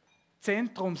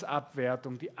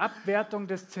Zentrumsabwertung, die Abwertung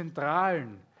des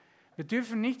Zentralen. Wir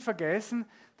dürfen nicht vergessen,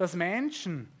 dass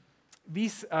Menschen, wie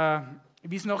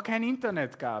es noch kein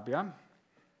Internet gab, ja?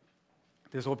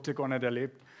 Das habt ihr gar nicht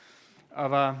erlebt,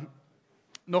 aber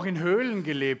noch in Höhlen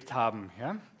gelebt haben.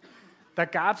 Ja? Da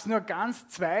gab es nur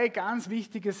 2 ganz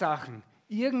wichtige Sachen.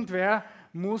 Irgendwer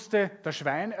musste das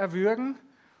Schwein erwürgen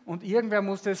und irgendwer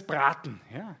musste es braten.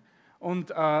 Ja?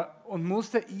 Und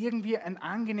musste irgendwie ein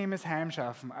angenehmes Heim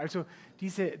schaffen. Also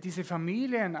diese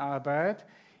Familienarbeit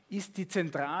ist die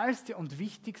zentralste und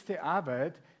wichtigste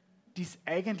Arbeit, die es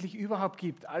eigentlich überhaupt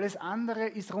gibt. Alles andere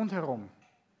ist rundherum.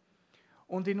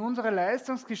 Und in unserer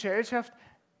Leistungsgesellschaft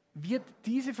wird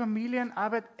diese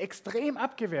Familienarbeit extrem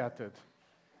abgewertet.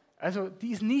 Also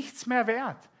die ist nichts mehr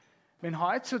wert. Wenn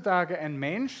heutzutage ein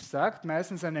Mensch sagt,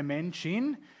 meistens eine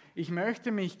Menschin, ich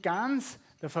möchte mich ganz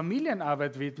der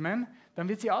Familienarbeit widmen, dann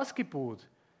wird sie ausgebuht,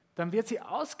 dann wird sie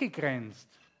ausgegrenzt,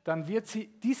 dann wird sie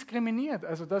diskriminiert.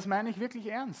 Also das meine ich wirklich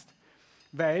ernst,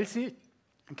 weil sie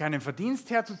keinen Verdienst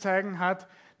herzuzeigen hat,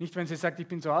 nicht wenn sie sagt, ich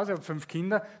bin zu Hause, habe 5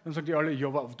 Kinder, dann sagen die alle, ja,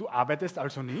 aber du arbeitest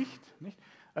also nicht. Nicht?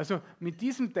 Also mit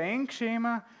diesem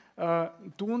Denkschema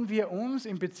tun wir uns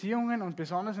in Beziehungen und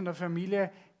besonders in der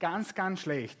Familie ganz, ganz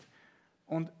schlecht.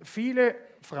 Und viele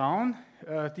Frauen,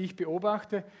 die ich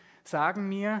beobachte, sagen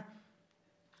mir,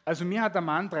 also mir hat der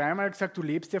Mann 3-mal gesagt, du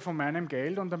lebst ja von meinem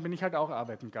Geld und dann bin ich halt auch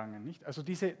arbeiten gegangen. Nicht? Also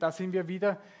da sind wir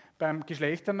wieder beim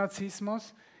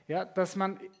Geschlechternarzissmus, ja,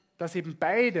 dass eben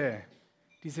beide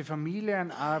diese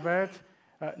Familienarbeit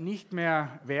nicht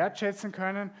mehr wertschätzen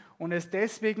können und es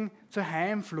deswegen zur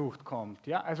Heimflucht kommt.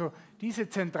 Ja? Also diese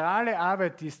zentrale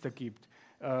Arbeit, die es da gibt,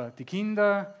 die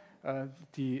Kinder,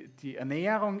 die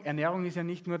Ernährung. Ernährung ist ja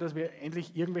nicht nur, dass wir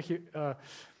endlich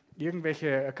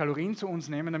irgendwelche Kalorien zu uns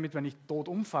nehmen, damit wir nicht tot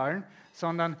umfallen,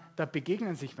 sondern da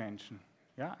begegnen sich Menschen.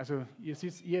 Ja? Also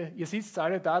ihr sitzt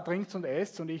alle da, trinkt und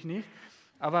esst und ich nicht,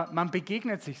 aber man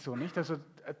begegnet sich so, nicht? Also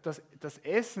das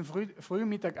Essen, früh,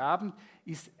 Mittag, Abend,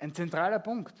 ist ein zentraler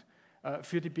Punkt.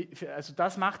 Also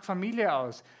das macht Familie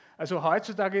aus. Also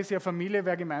heutzutage ist ja Familie,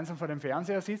 wer gemeinsam vor dem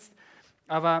Fernseher sitzt,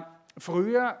 aber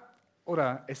früher,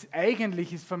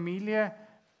 eigentlich ist Familie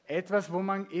etwas, wo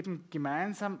man eben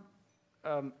gemeinsam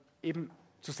eben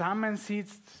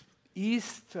zusammensitzt,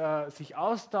 isst, sich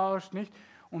austauscht, nicht?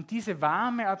 Und diese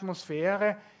warme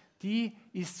Atmosphäre, die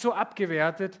ist so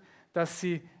abgewertet, dass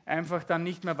sie einfach dann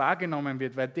nicht mehr wahrgenommen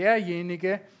wird, weil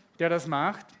derjenige, der das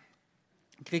macht,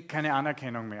 kriegt keine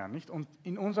Anerkennung mehr. Nicht? Und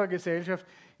in unserer Gesellschaft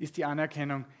ist die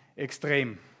Anerkennung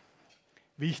extrem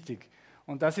wichtig.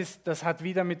 Und das hat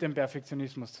wieder mit dem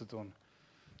Perfektionismus zu tun.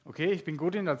 Okay, ich bin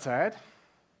gut in der Zeit.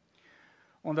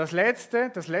 Und das letzte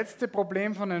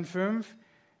Problem von den 5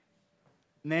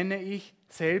 nenne ich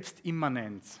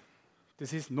Selbstimmanenz.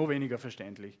 Das ist noch weniger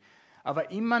verständlich.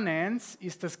 Aber Immanenz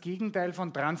ist das Gegenteil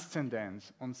von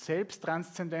Transzendenz. Und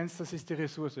Selbsttranszendenz, das ist die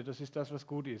Ressource, das ist das, was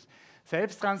gut ist.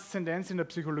 Selbsttranszendenz in der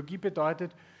Psychologie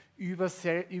bedeutet, über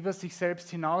sich selbst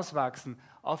hinauswachsen,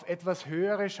 auf etwas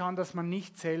Höheres schauen, das man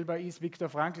nicht selber ist. Viktor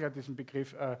Frankl hat diesen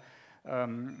Begriff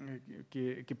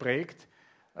geprägt.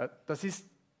 Das ist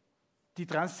die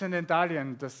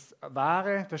Transzendentalien, das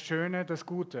Wahre, das Schöne, das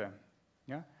Gute.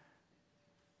 Ja?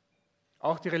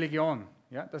 Auch die Religion.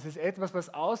 Ja, das ist etwas,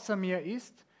 was außer mir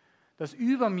ist, das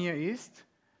über mir ist,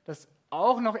 das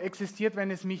auch noch existiert,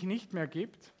 wenn es mich nicht mehr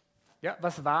gibt. Ja,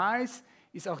 was wahr ist,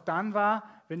 ist auch dann wahr,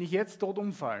 wenn ich jetzt tot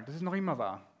umfalle. Das ist noch immer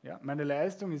wahr. Ja, meine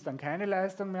Leistung ist dann keine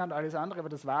Leistung mehr und alles andere, aber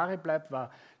das Wahre bleibt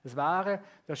wahr. Das Wahre,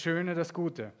 das Schöne, das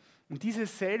Gute. Und diese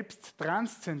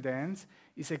Selbsttranszendenz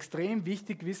ist extrem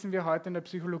wichtig, wissen wir heute in der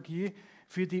Psychologie,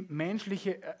 für die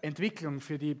menschliche Entwicklung,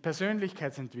 für die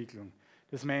Persönlichkeitsentwicklung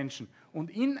des Menschen. Und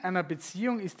in einer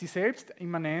Beziehung ist die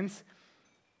Selbstimmanenz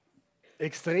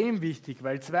extrem wichtig,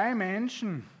 weil 2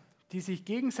 Menschen, die sich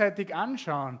gegenseitig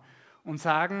anschauen und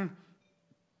sagen,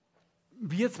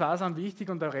 wir zwar sind wichtig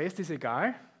und der Rest ist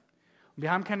egal, und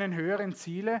wir haben keine höheren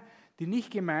Ziele, die nicht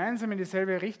gemeinsam in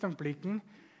dieselbe Richtung blicken,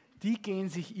 die gehen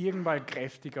sich irgendwann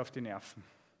kräftig auf die Nerven.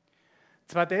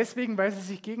 Zwar deswegen, weil sie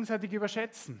sich gegenseitig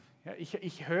überschätzen. Ja,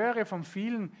 ich höre von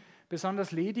vielen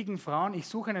besonders ledigen Frauen, ich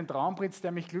suche einen Traumprinz,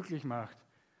 der mich glücklich macht.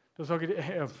 Da sage ich,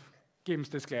 geben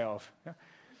Sie das gleich auf. Ja?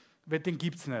 Weil den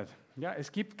gibt es nicht. Ja?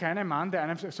 Es gibt keinen Mann, der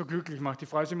einem so glücklich macht. Die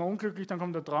Frau ist immer unglücklich, dann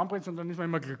kommt der Traumprinz und dann ist man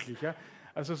immer glücklich. Ja?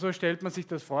 Also so stellt man sich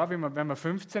das vor, wenn man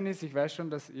 15 ist. Ich weiß schon,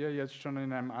 dass ihr jetzt schon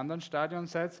in einem anderen Stadion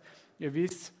seid. Ihr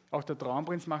wisst, auch der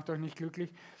Traumprinz macht euch nicht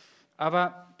glücklich.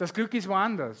 Aber das Glück ist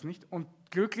woanders. Nicht? Und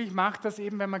glücklich macht das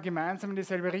eben, wenn wir gemeinsam in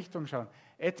dieselbe Richtung schauen.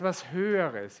 Etwas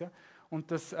Höheres. Ja?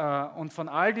 Und von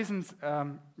all diesen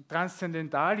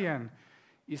Transzendentalien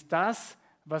ist das,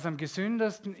 was am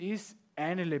gesündesten ist,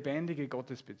 eine lebendige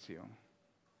Gottesbeziehung.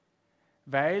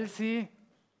 Weil sie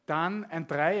dann ein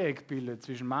Dreieck bildet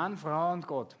zwischen Mann, Frau und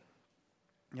Gott.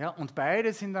 Ja, und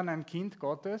beide sind dann ein Kind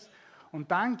Gottes.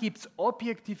 Und dann gibt es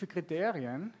objektive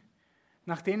Kriterien,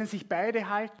 nach denen sich beide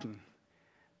halten.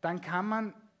 Dann kann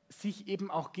man sich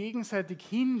eben auch gegenseitig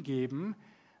hingeben,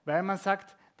 weil man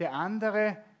sagt, der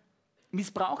andere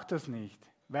missbraucht das nicht,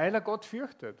 weil er Gott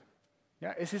fürchtet.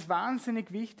 Ja, es ist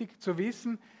wahnsinnig wichtig zu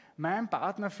wissen, mein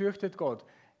Partner fürchtet Gott.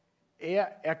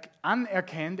 Er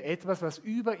anerkennt etwas, was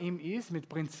über ihm ist, mit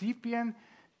Prinzipien,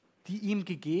 die ihm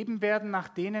gegeben werden, nach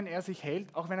denen er sich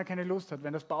hält, auch wenn er keine Lust hat,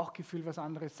 wenn das Bauchgefühl was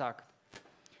anderes sagt.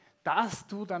 Das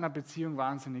tut einer Beziehung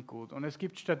wahnsinnig gut. Und es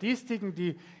gibt Statistiken,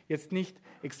 die jetzt nicht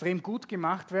extrem gut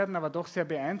gemacht werden, aber doch sehr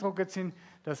beeindruckend sind,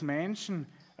 dass Menschen,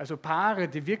 also Paare,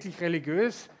 die wirklich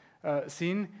religiös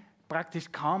sind,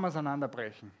 praktisch kaum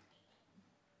auseinanderbrechen.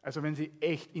 Also wenn sie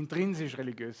echt intrinsisch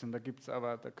religiös sind, da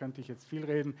könnte ich jetzt viel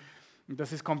reden, und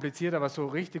das ist kompliziert, aber so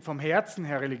richtig vom Herzen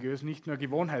her religiös, nicht nur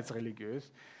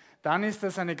gewohnheitsreligiös, dann ist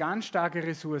das eine ganz starke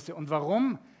Ressource. Und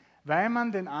warum? Weil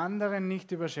man den anderen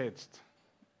nicht überschätzt.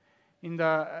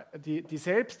 Die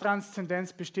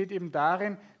Selbsttranszendenz besteht eben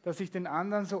darin, dass ich den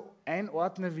anderen so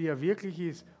einordne, wie er wirklich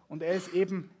ist. Und er ist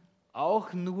eben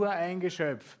auch nur ein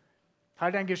Geschöpf.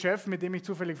 Halt ein Geschöpf, mit dem ich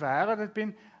zufällig verheiratet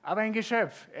bin, aber ein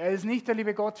Geschöpf. Er ist nicht der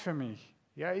liebe Gott für mich.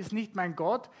 Ja, er ist nicht mein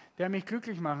Gott, der mich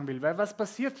glücklich machen will. Weil was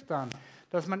passiert dann?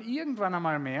 Dass man irgendwann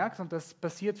einmal merkt, und das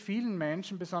passiert vielen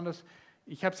Menschen, besonders,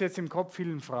 ich habe es jetzt im Kopf,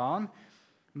 vielen Frauen,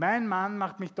 mein Mann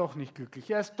macht mich doch nicht glücklich.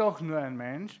 Er ist doch nur ein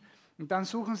Mensch. Und dann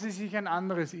suchen sie sich ein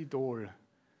anderes Idol.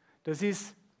 Das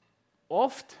ist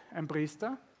oft ein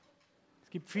Priester.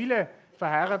 Es gibt viele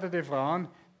verheiratete Frauen,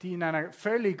 die in einer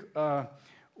völlig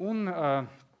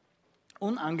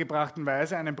unangebrachten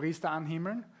Weise einen Priester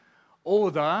anhimmeln.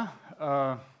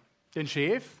 Oder den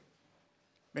Chef.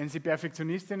 Wenn Sie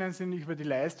Perfektionistinnen sind, nicht über die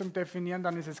Leistung definieren,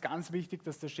 dann ist es ganz wichtig,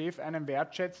 dass der Chef einen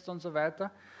wertschätzt und so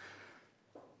weiter.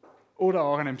 Oder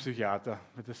auch einen Psychiater,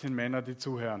 weil das sind Männer, die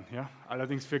zuhören, ja?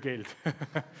 Allerdings für Geld.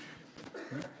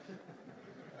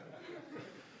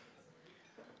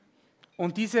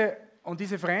 Und diese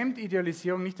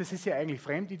Fremdidealisierung, nicht, das ist ja eigentlich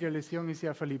Fremdidealisierung, ist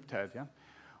ja Verliebtheit. Ja?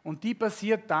 Und die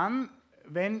passiert dann,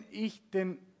 wenn ich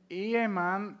den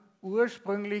Ehemann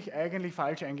ursprünglich eigentlich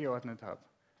falsch eingeordnet habe.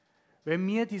 Wenn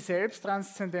mir die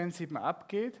Selbsttranszendenz eben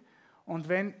abgeht und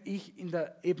wenn ich in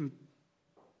der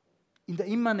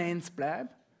Immanenz bleibe,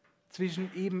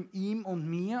 zwischen eben ihm und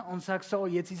mir und sage, so,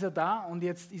 jetzt ist er da und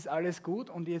jetzt ist alles gut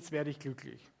und jetzt werde ich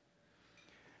glücklich.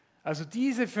 Also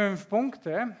diese 5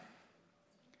 Punkte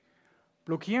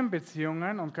blockieren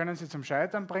Beziehungen und können sie zum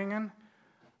Scheitern bringen,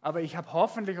 aber ich habe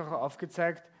hoffentlich auch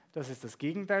aufgezeigt, dass es das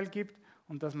Gegenteil gibt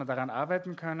und dass wir daran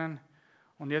arbeiten können.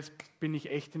 Und jetzt bin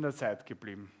ich echt in der Zeit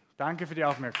geblieben. Danke für die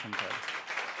Aufmerksamkeit.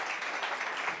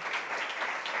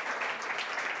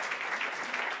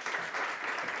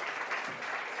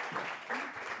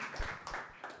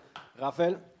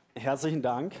 Raphael, herzlichen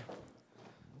Dank.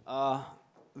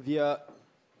 Wir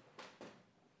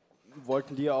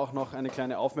wollten dir auch noch eine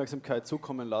kleine Aufmerksamkeit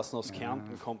zukommen lassen. Aus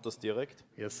Kärnten kommt das direkt.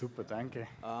 Ja, super, danke.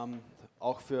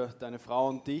 Auch für deine Frau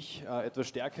und dich etwas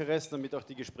Stärkeres, damit auch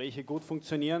die Gespräche gut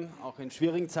funktionieren, auch in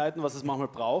schwierigen Zeiten, was es manchmal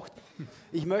braucht.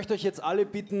 Ich möchte euch jetzt alle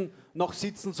bitten, noch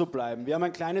sitzen zu bleiben. Wir haben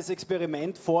ein kleines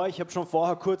Experiment vor, ich habe schon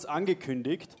vorher kurz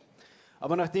angekündigt,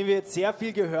 aber nachdem wir jetzt sehr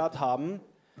viel gehört haben...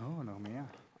 Oh, noch mehr.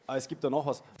 Es gibt da noch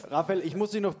was. Raphael, ich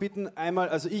muss dich noch bitten, einmal,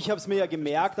 also ich habe es mir ja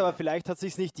gemerkt, aber vielleicht hat es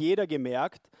sich nicht jeder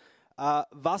gemerkt.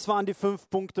 Was waren die 5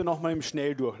 Punkte nochmal im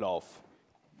Schnelldurchlauf?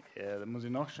 Ja, da muss ich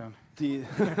nachschauen. Die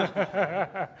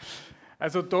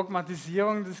Also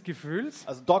Dogmatisierung des Gefühls.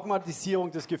 Also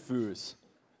Dogmatisierung des Gefühls.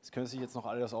 Das können Sie sich jetzt noch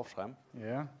alles aufschreiben.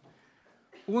 Ja.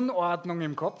 Unordnung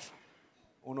im Kopf.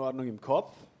 Unordnung im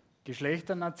Kopf.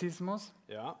 Geschlechternarzissmus.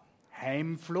 Ja.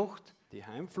 Heimflucht. Die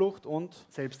Heimflucht und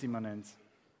Selbstimmanenz.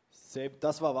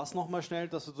 Das war was nochmal schnell,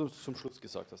 dass du zum Schluss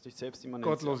gesagt hast. Nicht Selbstimmanenz.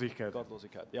 Gottlosigkeit.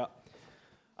 Gottlosigkeit, ja.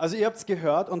 Also ihr habt es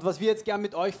gehört und was wir jetzt gern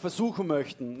mit euch versuchen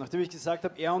möchten, nachdem ich gesagt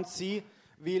habe, er und sie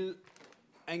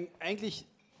eigentlich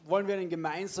wollen wir einen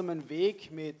gemeinsamen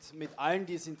Weg mit allen,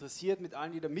 die es interessiert, mit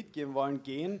allen, die da mitgehen wollen,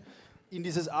 gehen in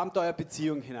dieses Abenteuer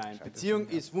Beziehung hinein. Beziehung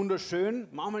ist wunderschön,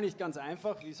 manchmal nicht ganz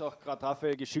einfach, wie es auch gerade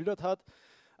Raphael geschildert hat.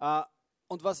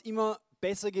 Und was immer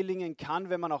besser gelingen kann,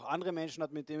 wenn man auch andere Menschen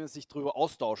hat, mit denen man sich darüber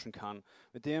austauschen kann,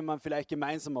 mit denen man vielleicht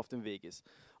gemeinsam auf dem Weg ist.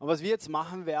 Und was wir jetzt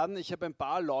machen werden, ich habe ein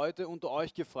paar Leute unter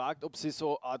euch gefragt, ob sie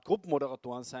so Art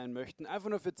Gruppenmoderatoren sein möchten. Einfach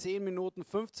nur für 10 Minuten,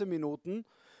 15 Minuten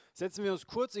setzen wir uns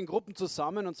kurz in Gruppen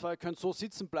zusammen und zwar ihr könnt so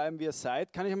sitzen bleiben, wie ihr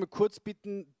seid. Kann ich einmal kurz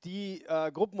bitten, die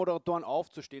Gruppenmoderatoren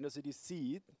aufzustehen, dass ihr die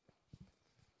sieht.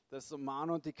 Das ist so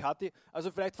Manu und die Kathi.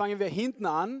 Also vielleicht fangen wir hinten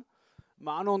an.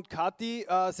 Manu und Kathi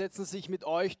setzen sich mit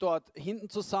euch dort hinten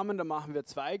zusammen, da machen wir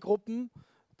 2 Gruppen.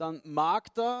 Dann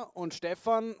Magda und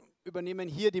Stefan übernehmen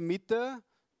hier die Mitte.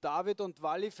 David und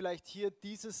Wally vielleicht hier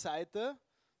diese Seite,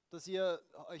 dass ihr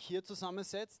euch hier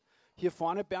zusammensetzt. Hier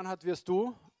vorne, Bernhard, wirst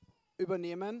du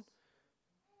übernehmen.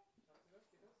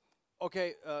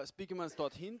 Okay, Speakerman ist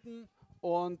dort hinten.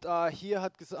 Und hier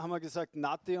haben wir gesagt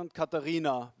Nati und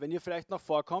Katharina. Wenn ihr vielleicht noch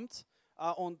vorkommt.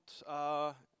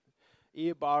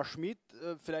 Ehepaar Schmidt,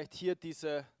 vielleicht hier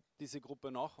diese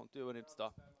Gruppe noch und ihr übernehmt es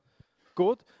da.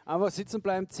 Gut, einfach sitzen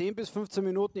bleiben, 10 bis 15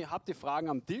 Minuten, ihr habt die Fragen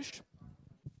am Tisch.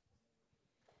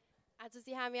 Also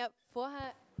Sie haben ja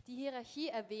vorher die Hierarchie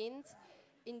erwähnt,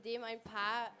 in dem ein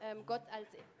Paar Gott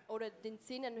oder den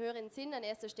Sinn, einen höheren Sinn an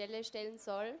erster Stelle stellen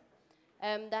soll,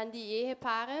 dann die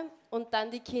Ehepaare und dann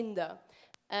die Kinder.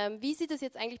 Wie sieht es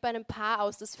jetzt eigentlich bei einem Paar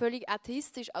aus, das völlig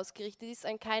atheistisch ausgerichtet ist,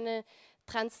 an keine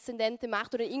transzendente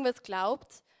Macht oder irgendwas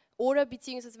glaubt, oder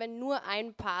beziehungsweise wenn nur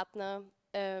ein Partner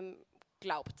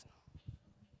glaubt.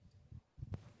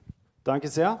 Danke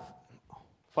sehr.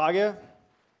 Frage,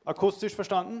 akustisch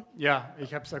verstanden? Ja,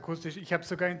 ich habe es akustisch, ich habe es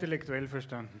sogar intellektuell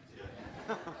verstanden.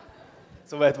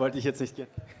 So weit wollte ich jetzt nicht gehen.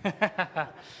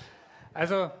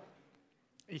 Also,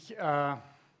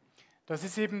 das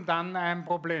ist eben dann ein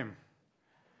Problem.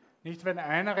 Nicht, wenn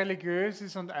einer religiös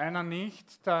ist und einer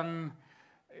nicht, dann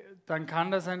kann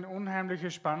das ein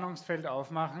unheimliches Spannungsfeld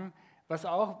aufmachen, was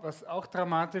auch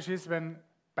dramatisch ist, wenn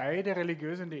beide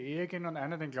religiös in die Ehe gehen und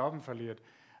einer den Glauben verliert.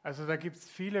 Also da gibt es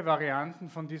viele Varianten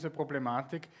von dieser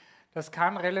Problematik. Das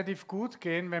kann relativ gut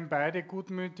gehen, wenn beide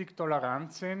gutmütig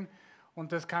tolerant sind,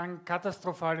 und das kann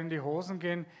katastrophal in die Hosen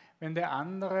gehen, wenn der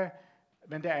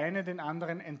eine den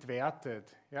anderen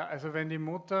entwertet. Ja, also wenn die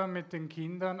Mutter mit den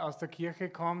Kindern aus der Kirche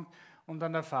kommt und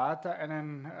dann der Vater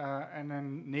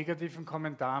einen negativen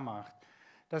Kommentar macht.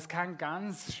 Das kann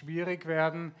ganz schwierig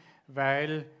werden,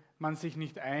 weil man sich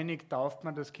nicht einigt, tauft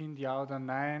man das Kind ja oder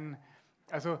nein.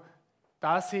 Also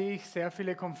da sehe ich sehr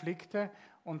viele Konflikte,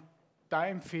 und da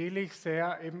empfehle ich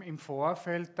sehr, eben im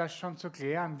Vorfeld das schon zu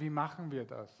klären, wie machen wir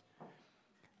das.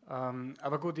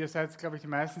 Aber gut, ihr seid, glaube ich, die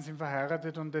meisten sind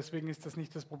verheiratet, und deswegen ist das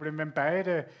nicht das Problem. Wenn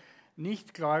beide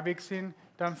nicht gläubig sind,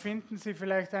 dann finden sie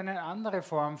vielleicht eine andere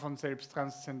Form von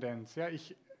Selbsttranszendenz. Ja,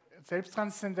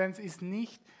 Selbsttranszendenz ist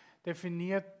nicht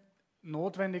definiert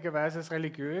notwendigerweise als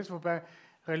religiös, wobei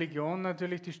Religion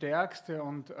natürlich die stärkste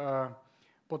und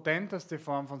potenteste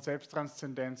Form von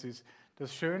Selbsttranszendenz ist.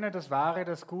 Das Schöne, das Wahre,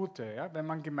 das Gute. Ja? Wenn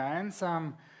man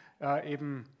gemeinsam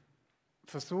eben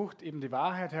versucht, eben die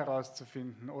Wahrheit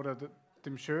herauszufinden oder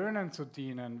dem Schönen zu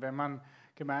dienen, wenn man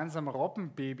gemeinsam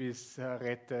Robbenbabys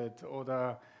rettet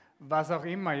oder was auch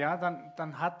immer, ja,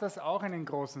 dann hat das auch einen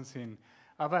großen Sinn.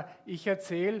 Aber ich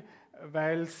erzähle,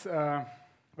 weil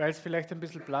es vielleicht ein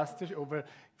bisschen plastisch, aber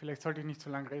vielleicht sollte ich nicht so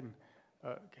lange reden.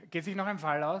 Geht sich noch ein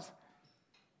Fall aus?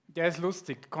 Der ist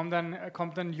lustig. Kommt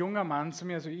ein junger Mann zu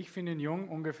mir, also ich finde ihn jung,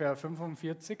 ungefähr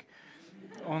 45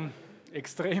 und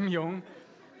extrem jung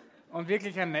und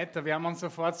wirklich ein netter. Wir haben uns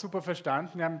sofort super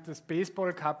verstanden. Wir haben das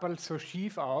Baseballkapperl so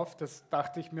schief auf, das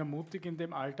dachte ich mir mutig in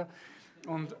dem Alter.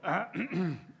 Und er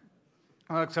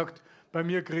hat gesagt, bei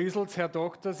mir grieselt's, Herr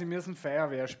Doktor, Sie müssen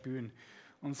Feuerwehr spülen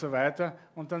und so weiter.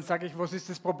 Und dann sage ich, was ist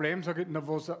das Problem? Sage ich, na,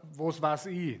 was weiß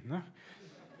ich? Ne?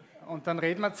 Und dann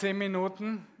reden wir 10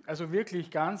 Minuten, also wirklich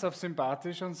ganz auf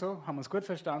sympathisch und so, haben uns gut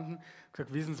verstanden.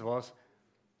 Gesagt, wissen Sie was,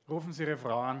 rufen Sie Ihre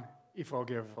Frau an, ich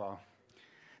frage Ihre Frau.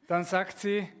 Dann sagt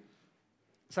sie,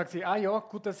 ah ja,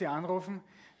 gut, dass Sie anrufen,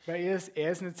 weil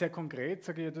er ist nicht sehr konkret,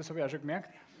 sage ich, ja, das habe ich auch schon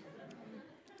gemerkt.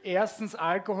 Erstens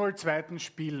Alkohol, zweitens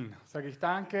Spielen. Sage ich,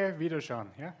 danke,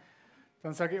 Wiederschauen. Ja?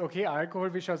 Dann sage ich, okay,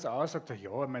 Alkohol, wie schaut es aus? Sagt er,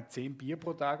 ja, mal 10 Bier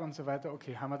pro Tag und so weiter.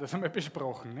 Okay, haben wir das einmal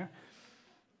besprochen. Ne?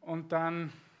 Und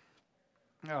dann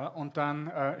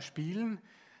Spielen,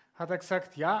 hat er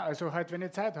gesagt, ja, also halt, wenn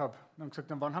ich Zeit habe. Dann habe ich gesagt,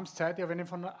 dann wann haben Sie Zeit? Ja, wenn ich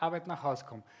von der Arbeit nach Hause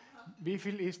komme. Wie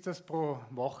viel ist das pro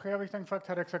Woche, habe ich dann gefragt.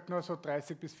 Hat er gesagt, nur so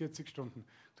 30 bis 40 Stunden.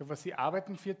 So, was Sie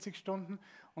arbeiten 40 Stunden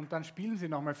und dann spielen Sie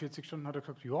nochmal 40 Stunden. Hat er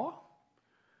gesagt, ja.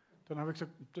 Dann habe ich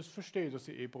gesagt, das verstehe ich, dass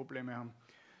Sie Probleme haben.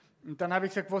 Und dann habe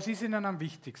ich gesagt, was ist Ihnen am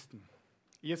wichtigsten?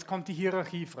 Jetzt kommt die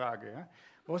Hierarchiefrage. Ja?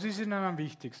 Was ist Ihnen am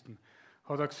wichtigsten?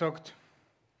 Hat er gesagt,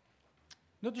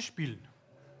 nur das Spielen.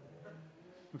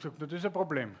 Ich habe gesagt, na, das ist ein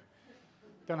Problem.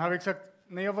 Dann habe ich gesagt,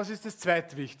 naja, was ist das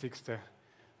Zweitwichtigste?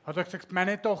 Hat er gesagt,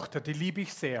 meine Tochter, die liebe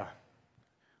ich sehr.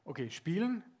 Okay,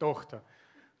 Spielen, Tochter.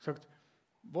 Ich habe gesagt,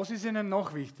 was ist Ihnen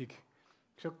noch wichtig?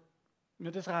 Ich habe gesagt,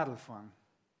 nur das Radlfahren.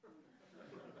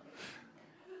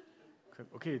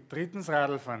 Okay, drittens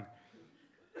Radlfahren.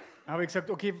 Dann habe ich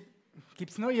gesagt, okay,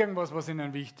 gibt es noch irgendwas, was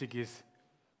Ihnen wichtig ist?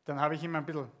 Dann habe ich ihm ein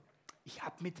bisschen, ich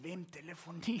habe mit wem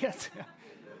telefoniert?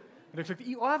 Und er hat gesagt,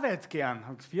 ich arbeite gern.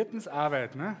 Und viertens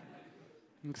Arbeit. Ne?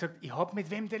 Und gesagt, ich habe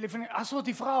mit wem telefoniert? Ach so,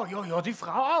 die Frau. Ja, die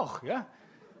Frau auch. Ja?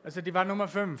 Also die war Nummer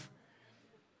 5.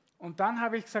 Und dann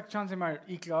habe ich gesagt, schauen Sie mal,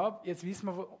 ich glaube, jetzt wissen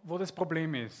wir, wo das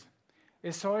Problem ist.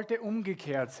 Es sollte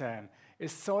umgekehrt sein.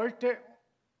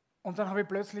 Und dann habe ich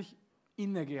plötzlich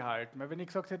innegehalten. Weil wenn ich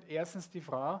gesagt hätte, erstens die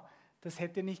Frau, das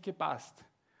hätte nicht gepasst.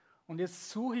 Und jetzt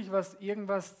suche ich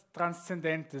irgendwas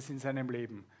Transzendentes in seinem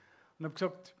Leben. Und habe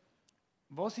gesagt,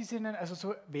 was ist Ihnen, also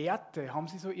so Werte, haben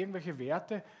Sie so irgendwelche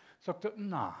Werte? Sagt er,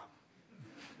 na.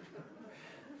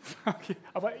 Okay,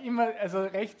 aber immer, also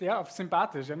recht, ja, auf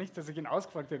sympathisch, ja, nicht, dass ich ihn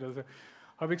ausgefragt hätte. Also,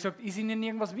 habe ich gesagt, ist Ihnen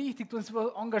irgendwas wichtig, tun Sie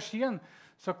was engagieren?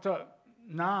 Sagt er,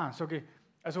 na, sage ich,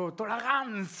 also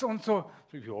Toleranz und so.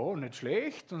 Sag ich, ja, nicht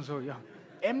schlecht und so, ja.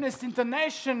 Amnesty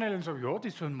International und so, ja, die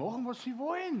sollen machen, was sie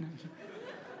wollen.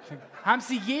 Haben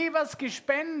Sie je was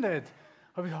gespendet?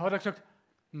 Hat er gesagt,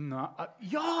 na,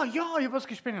 ja, ich habe was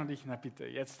gespendet. Und ich, na bitte,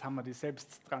 jetzt haben wir die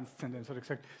Selbsttranszendenz. Hat er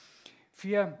gesagt,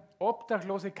 4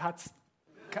 obdachlose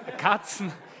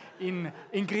Katzen in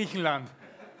Griechenland.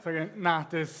 Sage ich, na,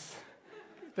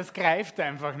 das greift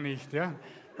einfach nicht. Ja?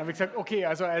 Dann habe ich gesagt, okay,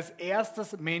 also als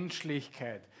erstes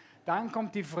Menschlichkeit. Dann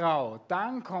kommt die Frau,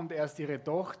 dann kommt erst ihre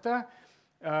Tochter,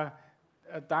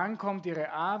 dann kommt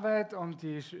ihre Arbeit und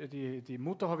die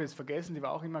Mutter habe ich jetzt vergessen, die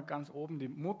war auch immer ganz oben, die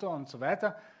Mutter und so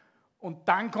weiter. Und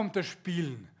dann kommt das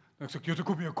Spielen. Dann habe ich gesagt, ja, da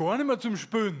komme ich ja gar nicht mehr zum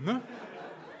Spielen. Ne?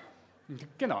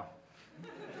 Genau.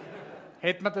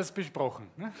 Hätten wir das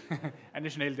besprochen. Ne? Eine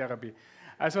Schnelltherapie.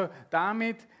 Also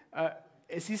damit,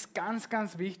 es ist ganz,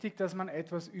 ganz wichtig, dass man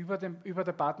etwas über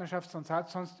der Partnerschaft sonst hat,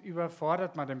 sonst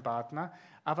überfordert man den Partner.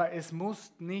 Aber es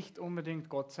muss nicht unbedingt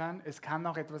Gott sein, es kann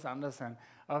auch etwas anderes sein.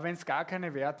 Aber wenn es gar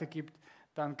keine Werte gibt,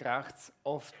 dann kracht es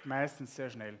oft meistens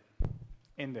sehr schnell.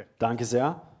 Ende. Danke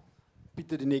sehr.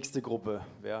 Bitte die nächste Gruppe.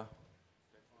 Wer?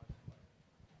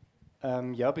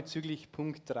 Ja, bezüglich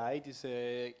Punkt 3, diese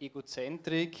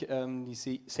Egozentrik,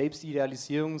 diese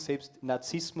Selbstidealisierung,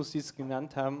 Narzissmus, die Sie es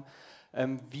genannt haben,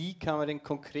 wie kann man denn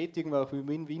konkret irgendwo auch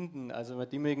überwinden? Also man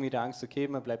hat immer irgendwie die Angst, okay,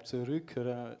 man bleibt zurück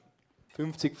oder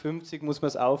 50-50 muss man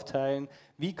es aufteilen.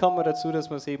 Wie kommt man dazu, dass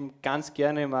man es eben ganz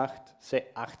gerne macht,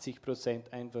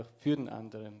 80% einfach für den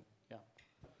anderen? Ja.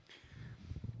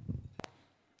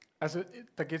 Also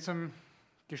da geht es um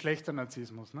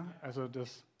Geschlechternarzissmus. Ne? Also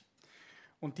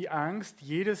und die Angst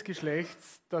jedes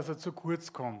Geschlechts, dass er zu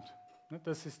kurz kommt. Ne?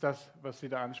 Das ist das, was Sie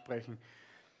da ansprechen.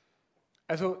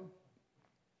 Also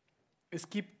es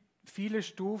gibt viele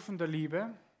Stufen der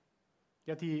Liebe.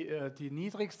 Ja, die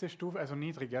niedrigste Stufe, also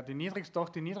niedrig, ja, die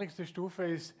niedrigste Stufe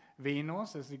ist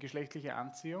Venus, das ist die geschlechtliche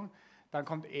Anziehung. Dann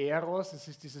kommt Eros, das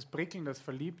ist dieses Prickeln, das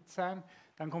Verliebtsein.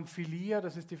 Dann kommt Philia,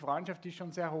 das ist die Freundschaft, die ist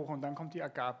schon sehr hoch. Und dann kommt die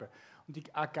Agape. Und die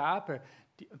Agape,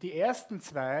 die ersten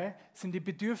 2 sind die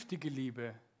bedürftige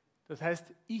Liebe. Das heißt,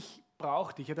 ich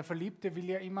brauche dich. Ja, der Verliebte will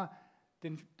ja immer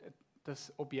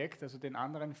das Objekt, also den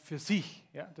anderen, für sich.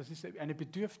 Ja, das ist eine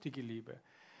bedürftige Liebe.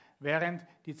 Während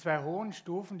die 2 hohen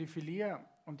Stufen, die Philia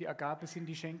und die Agape, sind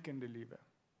die schenkende Liebe.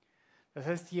 Das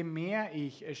heißt, je mehr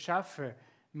ich es schaffe,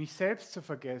 mich selbst zu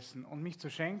vergessen und mich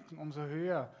zu schenken, umso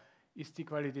höher ist die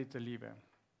Qualität der Liebe.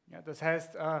 Ja, das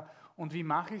heißt, und wie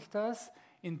mache ich das?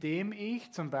 Indem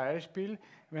ich zum Beispiel,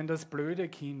 wenn das blöde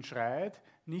Kind schreit,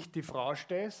 nicht die Frau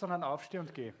stehst, sondern aufstehe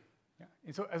und gehe.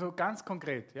 Ja, also ganz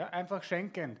konkret, ja, einfach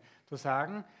schenkend zu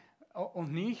sagen,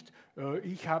 und nicht,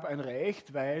 ich habe ein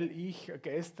Recht, weil ich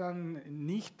gestern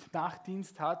nicht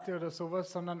Nachtdienst hatte oder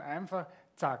sowas, sondern einfach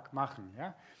zack, machen.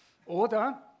 Ja?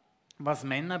 Oder, was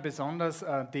Männer besonders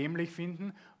dämlich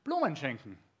finden, Blumen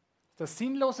schenken. Das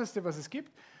Sinnloseste, was es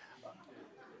gibt.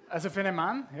 Also für einen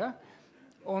Mann. Ja?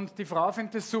 Und die Frau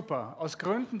findet es super, aus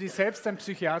Gründen, die selbst ein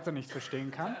Psychiater nicht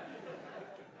verstehen kann.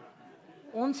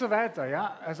 Und so weiter.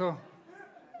 Ja? Also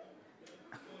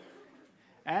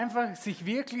einfach sich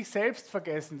wirklich selbst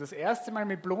vergessen. Das erste Mal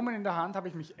mit Blumen in der Hand habe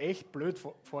ich mich echt blöd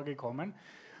vorgekommen,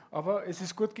 aber es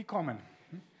ist gut gekommen.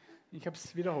 Ich habe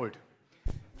es wiederholt.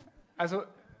 Also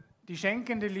die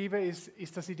schenkende Liebe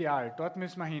ist das Ideal, dort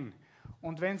müssen wir hin.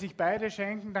 Und wenn sich beide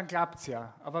schenken, dann klappt es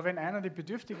ja. Aber wenn einer die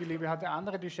bedürftige Liebe hat, der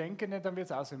andere die schenkende, dann wird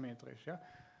es asymmetrisch. Ja?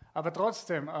 Aber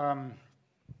trotzdem,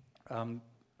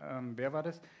 wer war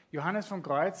das? Johannes von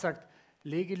Kreuz sagt,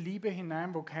 lege Liebe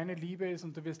hinein, wo keine Liebe ist,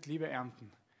 und du wirst Liebe ernten.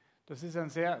 Das ist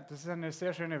eine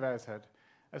sehr schöne Weisheit.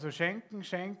 Also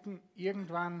schenken,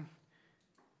 irgendwann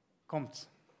kommt's.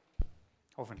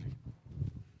 Hoffentlich.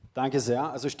 Danke sehr.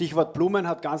 Also Stichwort Blumen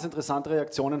hat ganz interessante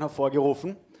Reaktionen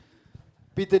hervorgerufen.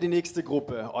 Bitte die nächste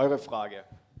Gruppe, eure Frage.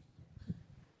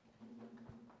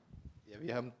 Ja,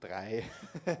 wir haben 3.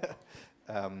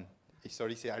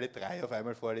 Soll ich sie alle 3 auf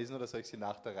einmal vorlesen oder soll ich sie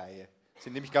nach der Reihe?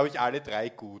 Sind nämlich, glaube ich, alle 3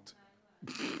 gut.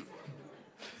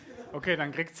 Okay,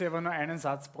 dann kriegt sie aber nur einen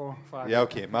Satz pro Frage. Ja,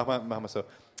 okay, machen wir so.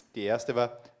 Die erste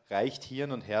war, reicht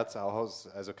Hirn und Herz auch aus,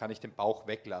 also kann ich den Bauch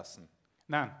weglassen?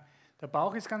 Nein, der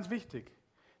Bauch ist ganz wichtig.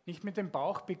 Nicht mit dem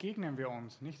Bauch begegnen wir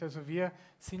uns. Nicht? Also wir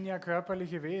sind ja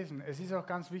körperliche Wesen. Es ist auch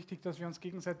ganz wichtig, dass wir uns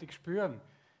gegenseitig spüren.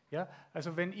 Ja?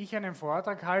 Also wenn ich einen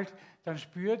Vortrag halte, dann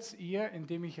spürt ihr,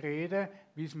 indem ich rede,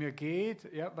 wie es mir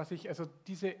geht. Ja? Also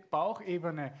diese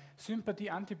Bauchebene, Sympathie,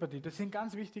 Antipathie, das sind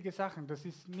ganz wichtige Sachen. Das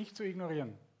ist nicht zu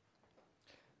ignorieren.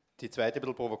 Die zweite, ein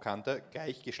bisschen provokanter,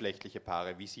 gleichgeschlechtliche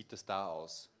Paare, wie sieht das da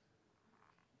aus?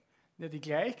 Ja, die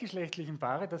gleichgeschlechtlichen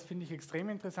Paare, das finde ich extrem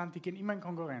interessant, die gehen immer in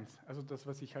Konkurrenz. Also das,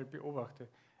 was ich halt beobachte.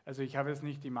 Also ich habe jetzt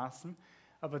nicht die Massen,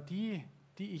 aber die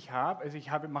ich habe, also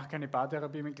mache keine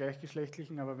Paartherapie mit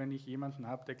Gleichgeschlechtlichen, aber wenn ich jemanden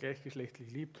habe, der gleichgeschlechtlich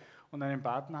liebt und einen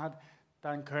Partner hat,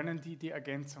 dann können die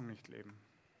Ergänzung nicht leben.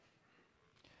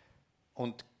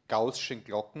 Und Gaußschen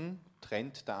Glocken,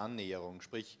 Trend der Annäherung,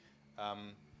 sprich,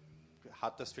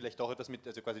 hat das vielleicht doch etwas mit,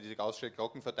 also quasi diese gaußsche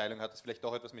Glockenverteilung, hat das vielleicht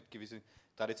doch etwas mit gewissen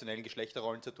traditionellen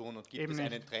Geschlechterrollen zu tun und gibt es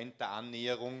einen Trend der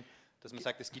Annäherung, dass man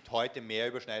sagt, es gibt heute mehr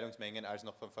Überschneidungsmengen als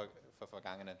noch vor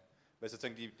Vergangenen? Weil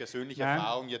sozusagen die persönliche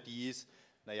Erfahrung ja die ist,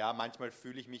 naja, manchmal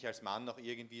fühle ich mich als Mann noch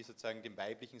irgendwie sozusagen dem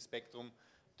weiblichen Spektrum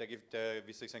der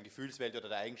wie soll ich sagen, Gefühlswelt oder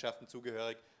der Eigenschaften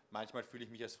zugehörig. Manchmal fühle ich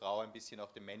mich als Frau ein bisschen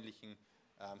auch dem männlichen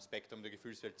Spektrum der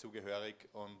Gefühlswelt zugehörig.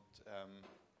 Und,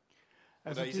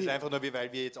 oder ist es einfach nur,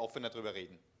 weil wir jetzt offener darüber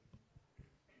reden?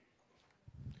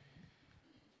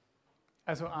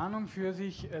 Also an und für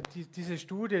sich, diese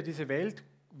Studie, diese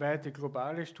weltweite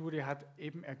globale Studie hat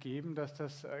eben ergeben, dass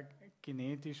das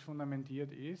genetisch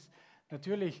fundamentiert ist.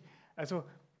 Natürlich, also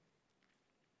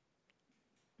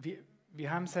wir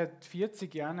haben seit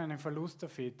 40 Jahren einen Verlust der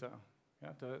Väter.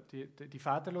 Ja, die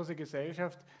vaterlose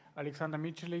Gesellschaft, Alexander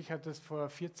Mitscherlich hat das vor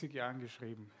 40 Jahren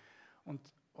geschrieben.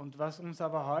 Und was uns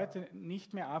aber heute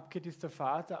nicht mehr abgeht, ist der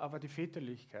Vater, aber die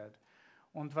Väterlichkeit.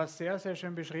 Und was sehr, sehr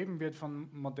schön beschrieben wird von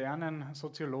modernen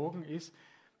Soziologen ist,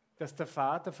 dass der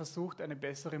Vater versucht, eine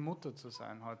bessere Mutter zu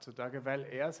sein heutzutage, weil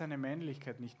er seine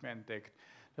Männlichkeit nicht mehr entdeckt.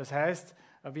 Das heißt,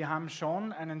 wir haben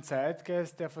schon einen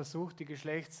Zeitgeist, der versucht, die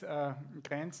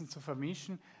Geschlechtsgrenzen zu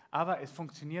vermischen, aber es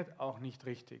funktioniert auch nicht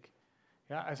richtig.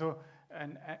 Ja, also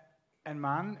ein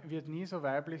Mann wird nie so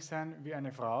weiblich sein wie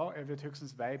eine Frau, er wird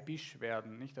höchstens weibisch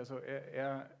werden. Nicht? Also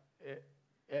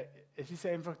es ist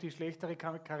einfach die schlechtere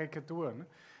Karikatur. Ne?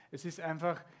 Es ist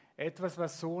einfach etwas,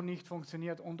 was so nicht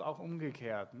funktioniert und auch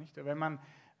umgekehrt. Nicht? Wenn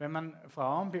man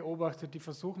Frauen beobachtet, die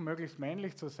versuchen, möglichst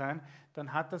männlich zu sein,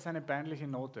 dann hat das eine peinliche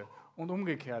Note. Und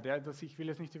umgekehrt, ja, ich will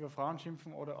jetzt nicht über Frauen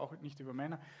schimpfen oder auch nicht über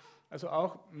Männer, also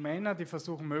auch Männer, die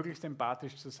versuchen, möglichst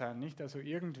empathisch zu sein. Nicht? Also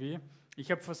irgendwie,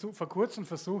 ich habe vor kurzem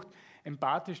versucht,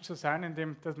 empathisch zu sein,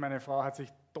 indem, dass meine Frau hat sich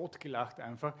totgelacht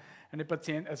einfach. Eine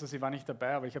Patientin, also sie war nicht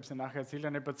dabei, aber ich habe sie nachher erzählt,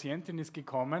 eine Patientin ist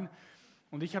gekommen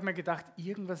und ich habe mir gedacht,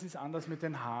 irgendwas ist anders mit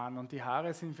den Haaren und die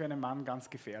Haare sind für einen Mann ganz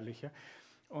gefährlich. Ja?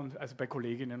 Und, also bei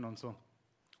Kolleginnen und so.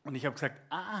 Und ich habe gesagt,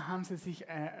 haben Sie sich,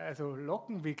 also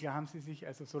Lockenwickler, haben Sie sich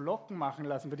also so Locken machen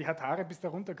lassen, weil die hat Haare bis da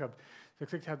runter gehabt. Ich habe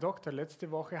gesagt, Herr Doktor, letzte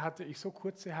Woche hatte ich so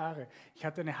kurze Haare, ich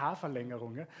hatte eine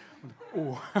Haarverlängerung. Ja?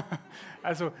 Und,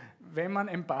 also wenn man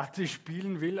empathisch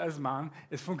spielen will als Mann,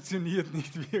 es funktioniert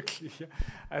nicht wirklich. Ja?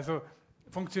 Also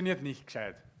funktioniert nicht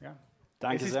gescheit. Ja?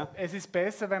 Danke sehr. Es ist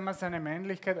besser, wenn man seine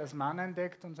Männlichkeit als Mann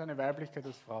entdeckt und seine Weiblichkeit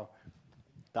als Frau.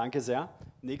 Danke sehr.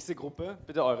 Nächste Gruppe,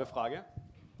 bitte eure Frage.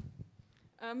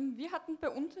 Wir hatten bei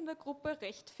uns in der Gruppe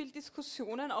recht viel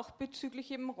Diskussionen, auch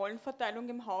bezüglich eben Rollenverteilung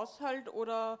im Haushalt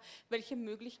oder welche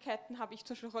Möglichkeiten habe ich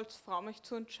zum Beispiel als Frau, mich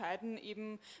zu entscheiden,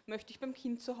 eben möchte ich beim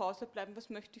Kind zu Hause bleiben,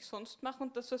 was möchte ich sonst machen?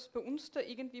 Und das, was bei uns da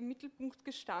irgendwie im Mittelpunkt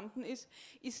gestanden ist,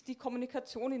 ist die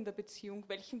Kommunikation in der Beziehung.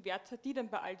 Welchen Wert hat die denn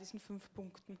bei all diesen 5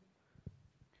 Punkten?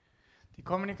 Die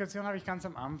Kommunikation habe ich ganz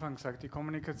am Anfang gesagt. Die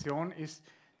Kommunikation ist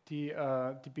die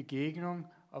Begegnung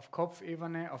auf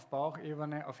Kopfebene, auf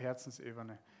Bauchebene, auf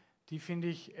Herzensebene. Die finde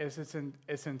ich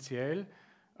essentiell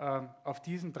auf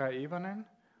diesen 3 Ebenen.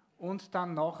 Und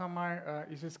dann noch einmal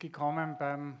ist es gekommen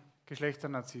beim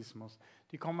Geschlechternarzissmus.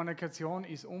 Die Kommunikation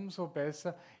ist umso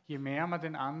besser, je mehr man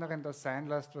den anderen das sein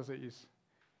lässt, was er ist.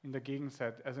 In der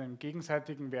also in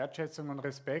gegenseitigen Wertschätzung und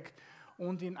Respekt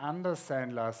und ihn anders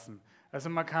sein lassen. Also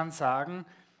man kann sagen,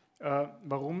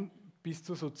 warum bist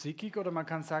du so zickig, oder man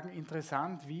kann sagen,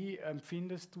 interessant, wie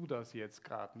empfindest du das jetzt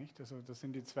gerade, nicht? Also das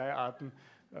sind die 2 Arten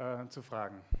zu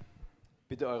fragen.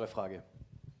 Bitte eure Frage.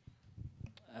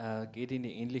 Geht in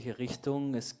die ähnliche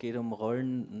Richtung. Es geht um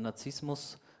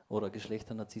Rollennarzissmus oder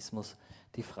Geschlechternarzissmus.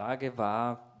 Die Frage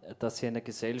war, dass hier in der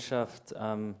Gesellschaft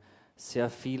sehr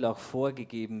viel auch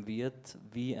vorgegeben wird,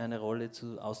 wie eine Rolle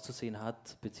auszusehen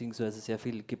hat, beziehungsweise sehr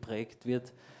viel geprägt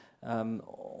wird.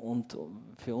 Und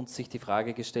für uns sich die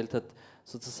Frage gestellt hat,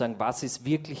 sozusagen, was ist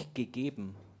wirklich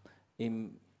gegeben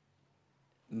im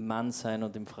Mannsein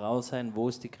und im Frausein, wo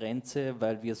ist die Grenze,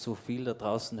 weil wir so viel da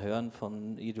draußen hören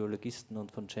von Ideologisten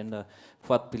und von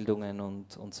Gender-Fortbildungen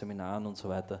und Seminaren und so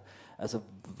weiter. Also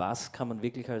was kann man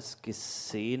wirklich als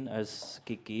gesehen, als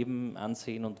gegeben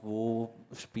ansehen und wo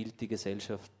spielt die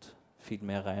Gesellschaft viel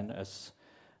mehr rein, als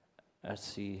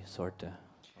sie sollte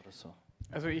oder so?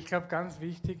 Also ich glaube, ganz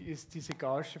wichtig ist diese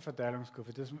gaußsche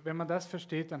Verteilungskurve. Wenn man das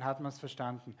versteht, dann hat man es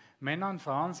verstanden. Männer und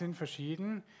Frauen sind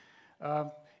verschieden.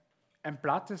 Ein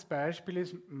plattes Beispiel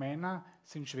ist, Männer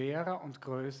sind schwerer und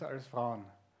größer als Frauen.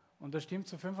 Und das stimmt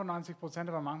zu 95%,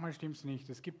 aber manchmal stimmt es nicht.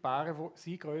 Es gibt Paare, wo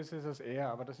sie größer ist als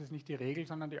er, aber das ist nicht die Regel,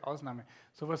 sondern die Ausnahme.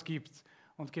 Sowas gibt es.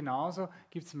 Und genauso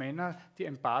gibt es Männer, die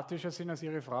empathischer sind als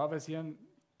ihre Frau, weil sie ein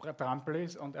Trampel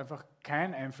ist und einfach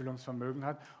kein Einfühlungsvermögen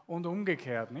hat und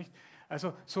umgekehrt, nicht?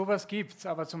 Also sowas gibt es,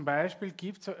 aber zum Beispiel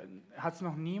hat es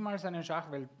noch niemals eine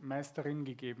Schachweltmeisterin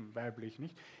gegeben, weiblich,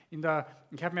 nicht?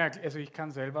 Ich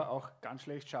kann selber auch ganz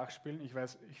schlecht Schach spielen.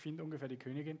 Ich finde ungefähr die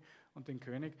Königin und den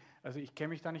König. Also ich kenne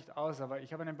mich da nicht aus, aber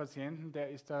ich habe einen Patienten, der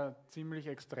ist da ziemlich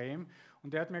extrem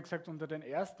und der hat mir gesagt, unter den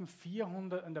ersten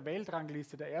 400, in der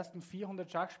Weltrangliste der ersten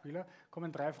 400 Schachspieler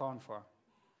kommen 3 Frauen vor.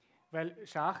 Weil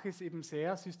Schach ist eben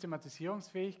sehr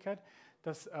Systematisierungsfähigkeit,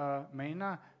 das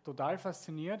Männer total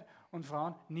fasziniert und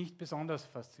Frauen nicht besonders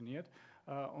fasziniert.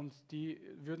 Und die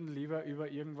würden lieber über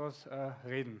irgendwas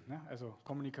reden. Ne? Also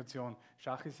Kommunikation.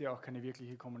 Schach ist ja auch keine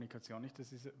wirkliche Kommunikation, nicht?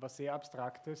 Das ist was sehr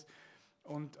Abstraktes.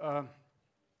 Und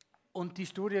die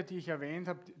Studie, die ich erwähnt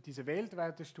habe, diese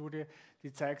weltweite Studie,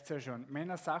 die zeigt es ja schon.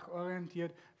 Männer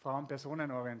sachorientiert, Frauen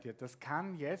personenorientiert. Das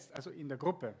kann jetzt, also in der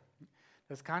Gruppe,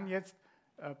 das kann jetzt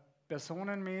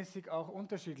personenmäßig auch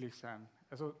unterschiedlich sein.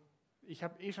 Also ich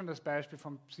habe schon das Beispiel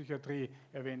von Psychiatrie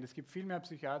erwähnt. Es gibt viel mehr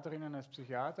Psychiaterinnen als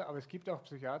Psychiater, aber es gibt auch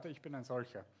Psychiater, ich bin ein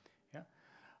solcher. Ja?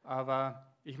 Aber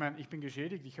ich meine, ich bin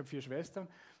geschädigt, ich habe 4 Schwestern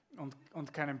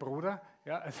und keinen Bruder,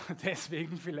 ja? Also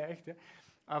deswegen vielleicht.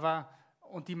 Ja?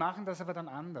 Und die machen das aber dann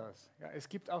anders. Ja? Es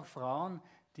gibt auch Frauen,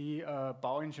 die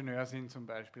Bauingenieur sind zum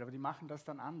Beispiel, aber die machen das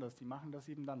dann anders, die machen das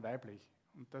eben dann weiblich.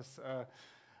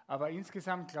 Aber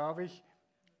insgesamt glaube ich,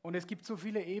 und es gibt so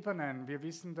viele Ebenen. Wir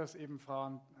wissen, dass eben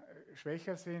Frauen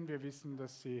schwächer sind. Wir wissen,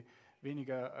 dass sie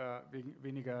weniger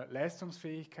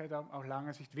Leistungsfähigkeit haben, auf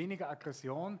lange Sicht, weniger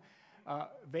Aggression.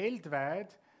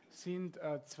 Weltweit sind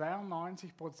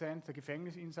 92% der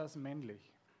Gefängnisinsassen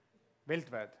männlich.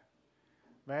 Weltweit.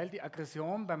 Weil die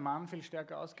Aggression beim Mann viel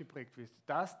stärker ausgeprägt ist.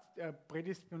 Das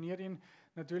prädisponiert ihn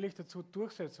natürlich dazu,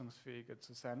 durchsetzungsfähiger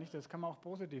zu sein. Nicht? Das kann man auch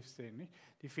positiv sehen. Nicht?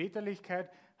 Die Väterlichkeit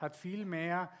hat viel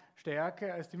mehr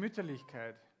Stärke als die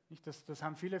Mütterlichkeit. Nicht? Das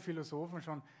haben viele Philosophen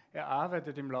schon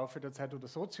erarbeitet im Laufe der Zeit oder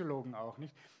Soziologen auch.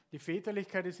 Nicht? Die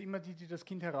Väterlichkeit ist immer die das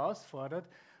Kind herausfordert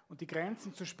und die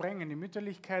Grenzen zu sprengen. Die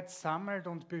Mütterlichkeit sammelt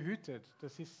und behütet.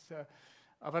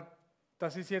 Aber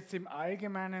das ist jetzt im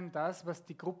Allgemeinen das, was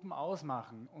die Gruppen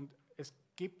ausmachen. Und es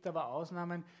gibt aber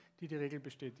Ausnahmen, die die Regel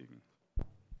bestätigen.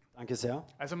 Danke sehr.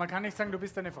 Also man kann nicht sagen, du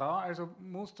bist eine Frau, also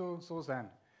musst du so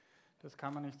sein. Das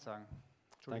kann man nicht sagen.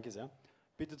 Danke sehr.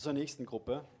 Bitte zur nächsten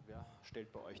Gruppe. Wer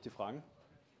stellt bei euch die Fragen?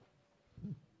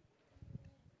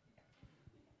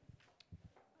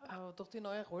 Durch die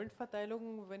neue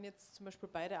Rollenverteilung, wenn jetzt zum Beispiel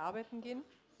beide arbeiten gehen,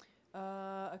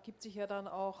 ergibt sich ja dann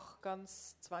auch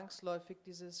ganz zwangsläufig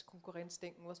dieses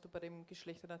Konkurrenzdenken, was du bei dem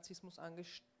Geschlechternarzissmus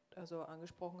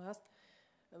angesprochen hast,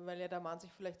 weil ja der Mann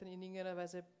sich vielleicht dann in irgendeiner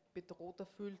Weise bedrohter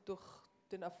fühlt durch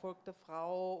den Erfolg der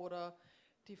Frau oder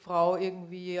die Frau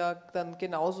irgendwie ja dann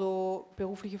genauso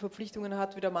berufliche Verpflichtungen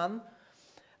hat wie der Mann.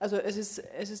 Also es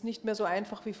ist nicht mehr so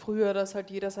einfach wie früher, dass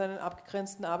halt jeder seinen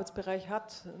abgegrenzten Arbeitsbereich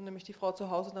hat, nämlich die Frau zu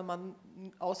Hause und der Mann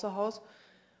außer Haus.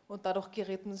 Und dadurch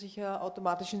gerät man sich ja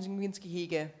automatisch irgendwie ins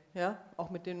Gehege, ja? Auch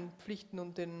mit den Pflichten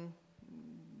und den,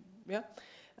 ja.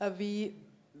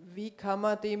 Wie kann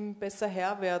man dem besser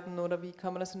Herr werden oder wie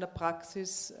kann man das in der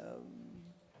Praxis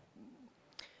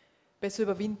besser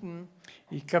überwinden?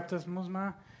 Ich glaube, das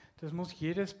muss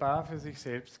jedes Paar für sich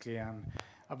selbst klären.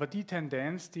 Aber die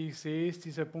Tendenz, die ich sehe, ist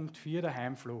dieser Punkt 4 der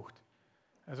Heimflucht.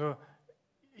 Also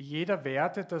jeder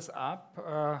wertet das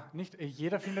ab, nicht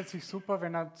jeder findet sich super,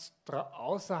 wenn er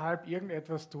außerhalb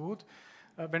irgendetwas tut.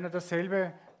 Wenn er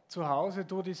dasselbe zu Hause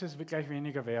tut, ist es gleich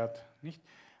weniger wert. Nicht?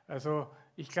 Also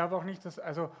ich glaube auch nicht,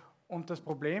 und das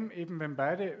Problem eben, wenn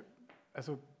beide,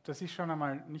 also das ist schon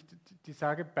einmal nicht die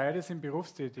Sage, beide sind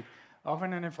berufstätig. Auch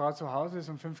wenn eine Frau zu Hause ist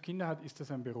und 5 Kinder hat, ist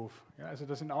das ein Beruf. Ja, also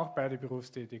da sind auch beide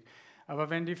berufstätig. Aber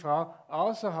wenn die Frau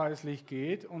außerhäuslich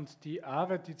geht und die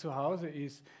Arbeit, die zu Hause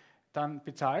ist, dann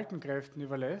bezahlten Kräften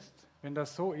überlässt, wenn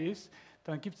das so ist,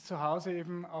 dann gibt es zu Hause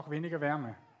eben auch weniger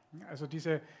Wärme. Also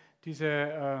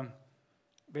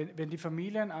wenn die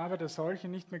Familienarbeit als solche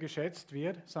nicht mehr geschätzt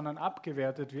wird, sondern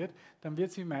abgewertet wird, dann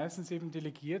wird sie meistens eben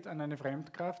delegiert an eine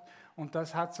Fremdkraft und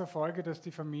das hat zur Folge, dass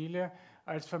die Familie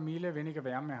als Familie weniger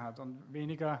Wärme hat und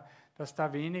dass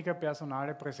da weniger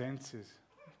personale Präsenz ist.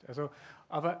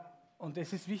 Und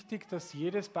es ist wichtig, dass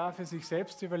jedes Paar für sich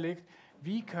selbst überlegt,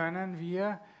 wie können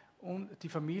wir die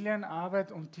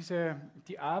Familienarbeit und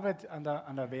die Arbeit an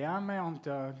der Wärme und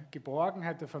der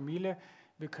Geborgenheit der Familie,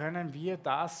 wie können wir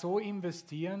da so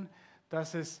investieren,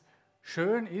 dass es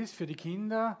schön ist für die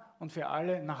Kinder und für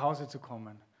alle nach Hause zu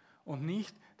kommen. Und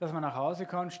nicht, dass man nach Hause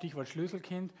kommt, Stichwort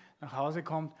Schlüsselkind, nach Hause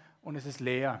kommt und es ist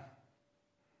leer.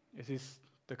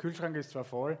 Der Kühlschrank ist zwar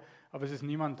voll, aber es ist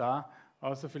niemand da,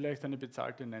 außer vielleicht eine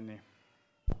bezahlte Nanny.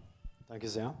 Danke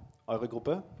sehr. Eure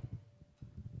Gruppe?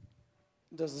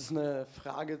 Das ist eine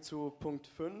Frage zu Punkt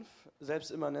 5,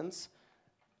 Selbstimmanenz.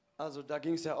 Also da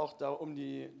ging es ja auch darum,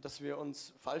 dass wir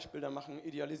uns Falschbilder machen,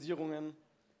 Idealisierungen,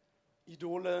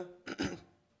 Idole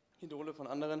von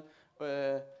anderen.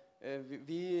 Und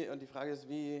die Frage ist,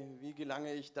 wie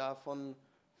gelange ich da von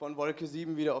Wolke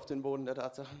 7 wieder auf den Boden der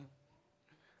Tatsachen?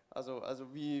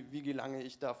 Also wie gelange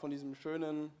ich da von diesem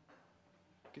schönen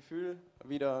Gefühl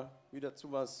wieder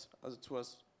zu was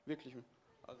Wirklichem?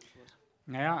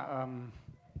 Naja,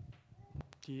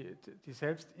 die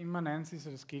Selbstimmanenz ist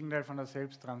ja das Gegenteil von der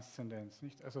Selbsttranszendenz.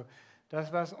 Nicht? Also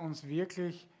das, was uns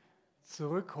wirklich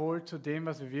zurückholt zu dem,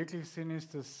 was wir wirklich sind,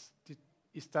 ist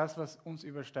das, was uns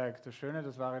übersteigt. Das Schöne,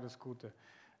 das Wahre, das Gute.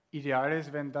 Ideal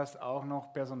ist, wenn das auch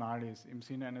noch personal ist, im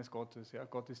Sinne eines Gottes. Ja?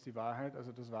 Gott ist die Wahrheit,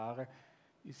 also das Wahre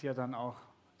ist ja dann auch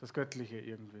das Göttliche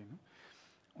irgendwie. Ne?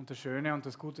 Und das Schöne und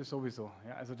das Gute sowieso.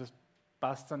 Ja? Also das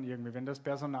passt dann irgendwie. Wenn das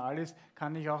personal ist,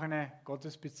 kann ich auch eine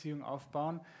Gottesbeziehung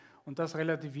aufbauen. Und das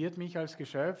relativiert mich als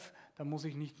Geschöpf. Da muss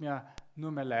ich nicht mehr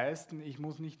nur mehr leisten, ich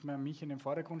muss nicht mehr mich in den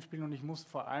Vordergrund spielen und ich muss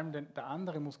vor allem, der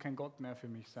andere muss kein Gott mehr für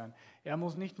mich sein. Er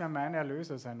muss nicht mehr mein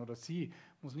Erlöser sein oder sie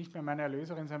muss nicht mehr meine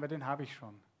Erlöserin sein, weil den habe ich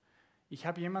schon. Ich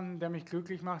habe jemanden, der mich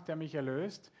glücklich macht, der mich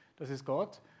erlöst, das ist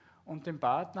Gott. Und den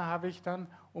Partner habe ich dann,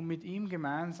 um mit ihm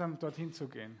gemeinsam dorthin zu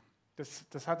gehen.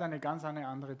 Das hat eine ganz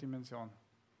andere Dimension.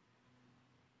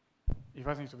 Ich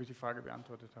weiß nicht, ob ich die Frage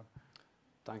beantwortet habe.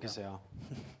 Danke sehr.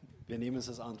 Wir nehmen es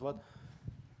als Antwort.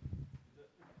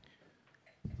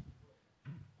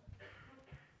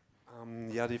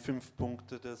 Ja, die 5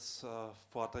 Punkte des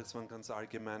Vortrags waren ganz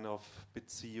allgemein auf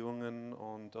Beziehungen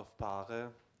und auf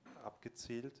Paare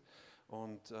abgezielt.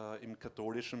 Und im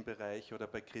katholischen Bereich oder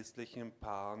bei christlichen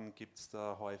Paaren gibt es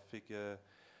da häufige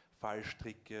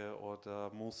Fallstricke oder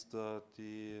Muster,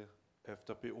 die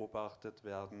öfter beobachtet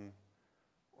werden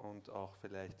und auch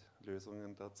vielleicht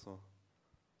Lösungen dazu.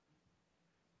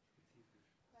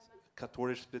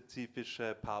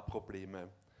 Katholisch-spezifische Paarprobleme.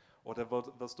 Oder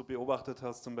was du beobachtet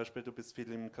hast, zum Beispiel, du bist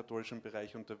viel im katholischen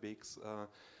Bereich unterwegs,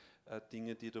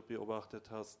 Dinge, die du beobachtet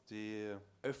hast, die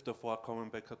öfter vorkommen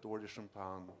bei katholischen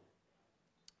Paaren.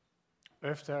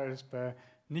 Öfter als bei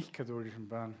nicht-katholischen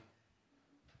Paaren.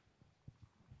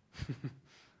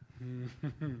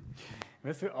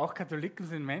 Weißt du, auch Katholiken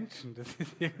sind Menschen, das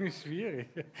ist irgendwie schwierig.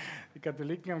 Die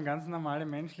Katholiken haben ganz normale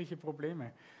menschliche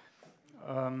Probleme.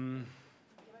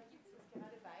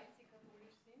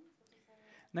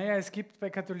 Naja, es gibt bei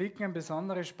Katholiken ein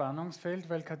besonderes Spannungsfeld,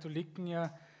 weil Katholiken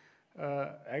ja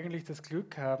eigentlich das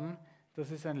Glück haben,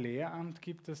 dass es ein Lehramt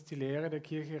gibt, das die Lehre der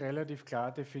Kirche relativ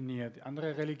klar definiert.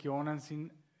 Andere Religionen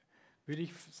sind, würde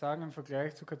ich sagen, im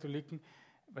Vergleich zu Katholiken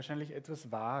wahrscheinlich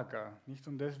etwas vager. Nicht?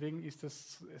 Und deswegen ist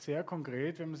das sehr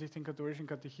konkret, wenn man sich den katholischen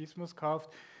Katechismus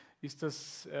kauft, ist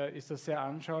das sehr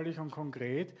anschaulich und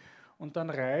konkret. Und dann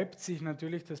reibt sich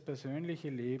natürlich das persönliche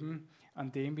Leben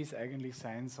an dem, wie es eigentlich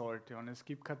sein sollte. Und es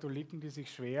gibt Katholiken, die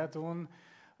sich schwer tun,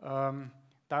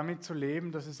 damit zu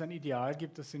leben, dass es ein Ideal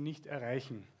gibt, das sie nicht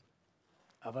erreichen.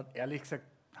 Aber ehrlich gesagt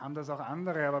haben das auch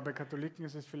andere, aber bei Katholiken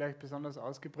ist es vielleicht besonders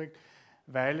ausgeprägt,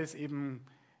 weil es eben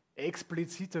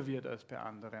expliziter wird als bei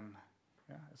anderen.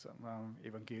 Ja, also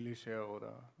Evangelische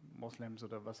oder Moslems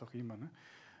oder was auch immer. Ne?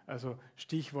 Also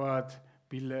Stichwort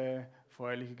Pille,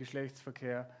 vorherlicher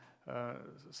Geschlechtsverkehr,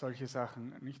 solche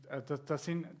Sachen. Nicht? Das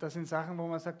sind Sachen, wo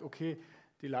man sagt, okay,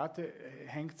 die Latte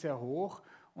hängt sehr hoch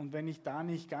und wenn ich da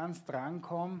nicht ganz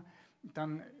drankomme,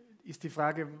 dann ist die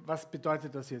Frage, was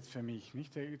bedeutet das jetzt für mich?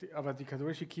 Nicht? Aber die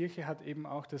katholische Kirche hat eben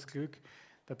auch das Glück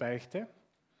der Beichte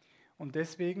und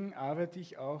deswegen arbeite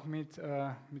ich auch mit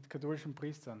katholischen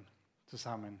Priestern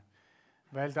zusammen,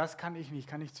 weil das kann ich nicht, ich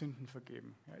kann nicht Sünden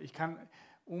vergeben. Ich kann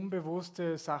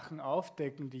unbewusste Sachen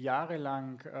aufdecken, die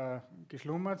jahrelang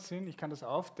geschlummert sind, ich kann das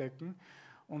aufdecken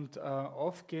und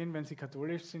oft gehen, wenn sie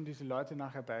katholisch sind, diese Leute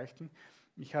nachher beichten.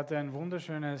 Ich hatte eine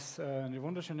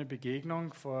wunderschöne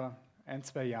Begegnung vor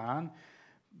 1-2 Jahren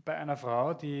bei einer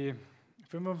Frau, die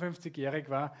 55-jährig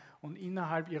war und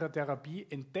innerhalb ihrer Therapie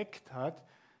entdeckt hat,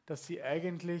 dass sie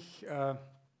eigentlich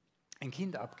ein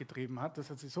Kind abgetrieben hat. Das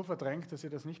hat sie so verdrängt, dass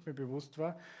ihr das nicht mehr bewusst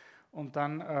war. Und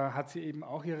dann hat sie eben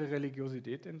auch ihre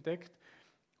Religiosität entdeckt.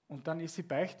 Und dann ist sie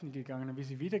beichten gegangen. Und wie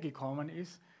sie wiedergekommen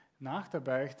ist, nach der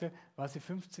Beichte, war sie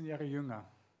 15 Jahre jünger.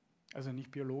 Also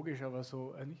nicht biologisch, aber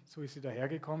so ist sie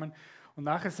dahergekommen. Und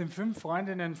nachher sind 5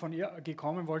 Freundinnen von ihr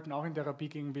gekommen, wollten auch in Therapie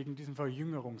gehen wegen diesem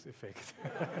Verjüngerungseffekt.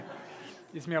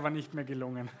 Ist mir aber nicht mehr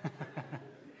gelungen.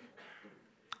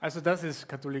 Also das ist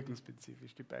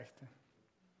katholikenspezifisch, die Beichte.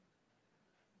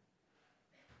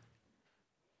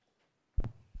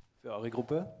 Für eure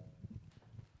Gruppe?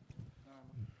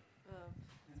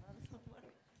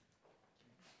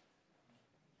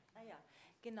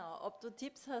 Genau, ob du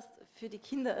Tipps hast für die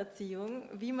Kindererziehung,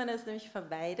 wie man es nämlich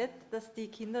vermeidet, dass die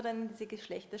Kinder dann in diese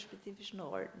geschlechterspezifischen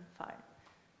Rollen fallen.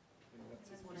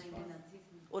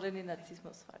 Oder in die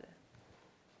Narzissmusfalle.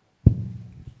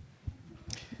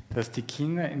 Dass die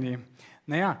Kinder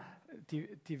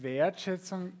die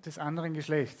Wertschätzung des anderen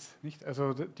Geschlechts, nicht?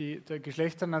 Also der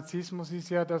Geschlechternarzissmus ist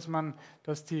ja,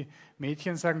 dass die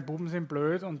Mädchen sagen, Buben sind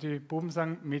blöd und die Buben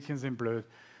sagen, Mädchen sind blöd.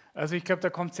 Also ich glaube, da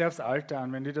kommt es sehr aufs Alter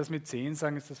an. Wenn die das mit 10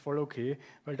 sagen, ist das voll okay,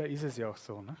 weil da ist es ja auch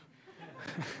so. Ne?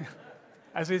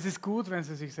 Also es ist gut, wenn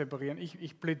sie sich separieren.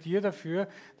 Ich plädiere dafür,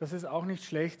 dass es auch nicht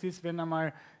schlecht ist, wenn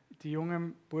einmal die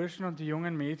jungen Burschen und die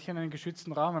jungen Mädchen einen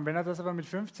geschützten Raum haben. Wenn er das aber mit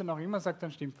 15 auch immer sagt,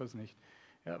 dann stimmt was nicht.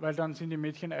 Ja, weil dann sind die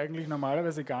Mädchen eigentlich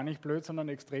normalerweise gar nicht blöd, sondern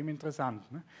extrem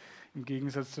interessant. Ne? Im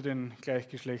Gegensatz zu den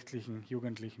gleichgeschlechtlichen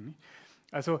Jugendlichen. Nicht?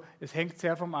 Also es hängt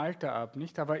sehr vom Alter ab,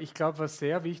 nicht? Aber ich glaube, was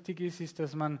sehr wichtig ist,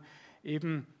 dass man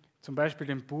eben zum Beispiel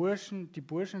die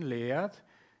Burschen lehrt,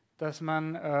 dass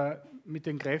man mit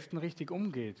den Kräften richtig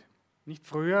umgeht. Nicht?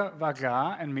 Früher war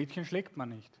klar, ein Mädchen schlägt man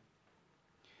nicht.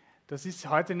 Das ist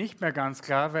heute nicht mehr ganz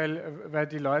klar, weil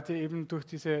die Leute eben durch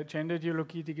diese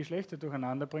Gender-Ideologie die Geschlechter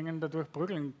durcheinander bringen, dadurch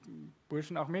prügeln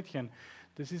Burschen auch Mädchen.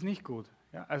 Das ist nicht gut.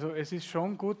 Ja? Also es ist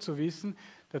schon gut zu wissen,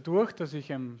 dadurch, dass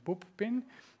ich ein Bub bin,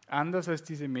 anders als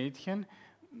diese Mädchen,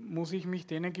 muss ich mich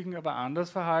denen gegenüber anders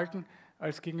verhalten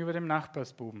als gegenüber dem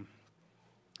Nachbarsbuben.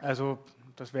 Also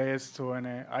das wäre jetzt so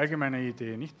eine allgemeine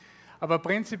Idee, nicht? Aber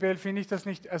prinzipiell finde ich das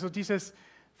nicht, also dieses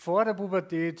vor der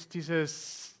Pubertät,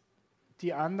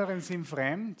 die anderen sind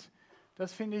fremd,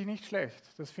 das finde ich nicht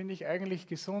schlecht. Das finde ich eigentlich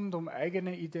gesund, um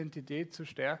eigene Identität zu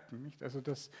stärken. Nicht? Also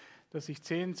dass sich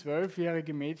 10-,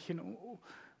 12-jährige Mädchen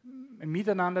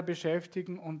miteinander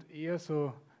beschäftigen und eher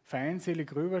so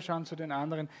feindselig rüberschauen zu den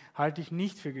anderen, halte ich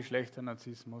nicht für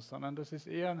Geschlechternarzissmus, sondern das ist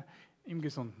eher im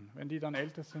Gesunden. Wenn die dann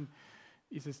älter sind,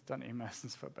 ist es dann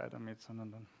meistens vorbei damit,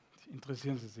 sondern dann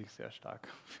interessieren sie sich sehr stark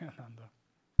füreinander.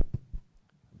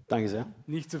 Danke sehr.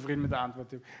 Nicht zufrieden mit der Antwort,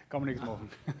 kann man nichts machen.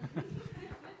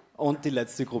 Und die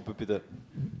letzte Gruppe, bitte.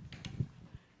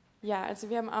 Ja, also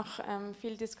wir haben auch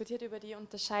viel diskutiert über die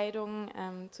Unterscheidung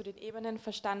zu den Ebenen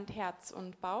Verstand, Herz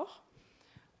und Bauch.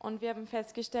 Und wir haben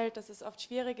festgestellt, dass es oft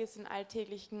schwierig ist, in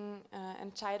alltäglichen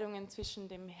Entscheidungen zwischen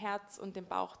dem Herz und dem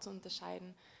Bauch zu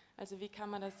unterscheiden. Also wie kann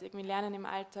man das irgendwie lernen, im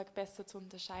Alltag besser zu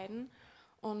unterscheiden?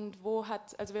 Und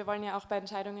also wir wollen ja auch bei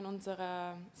Entscheidungen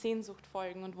unserer Sehnsucht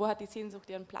folgen. Und wo hat die Sehnsucht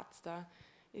ihren Platz da?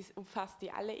 Umfasst die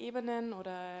alle Ebenen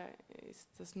oder ist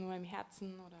das nur im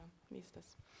Herzen oder wie ist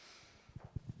das?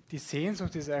 Die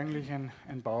Sehnsucht ist eigentlich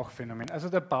ein Bauchphänomen. Also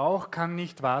der Bauch kann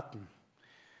nicht warten,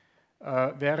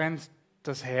 während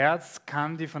das Herz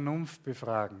kann die Vernunft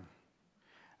befragen.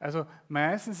 Also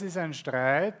meistens ist ein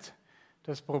Streit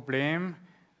das Problem,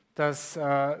 dass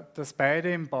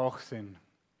beide im Bauch sind.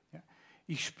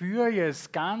 Ich spüre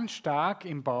jetzt ganz stark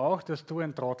im Bauch, dass du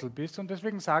ein Trottel bist und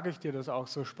deswegen sage ich dir das auch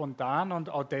so spontan und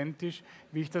authentisch,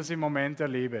 wie ich das im Moment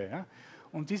erlebe. Ja?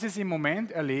 Und dieses im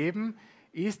Moment erleben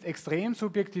ist extrem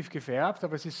subjektiv gefärbt,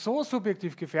 aber es ist so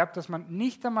subjektiv gefärbt, dass man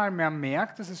nicht einmal mehr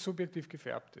merkt, dass es subjektiv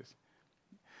gefärbt ist.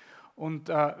 Und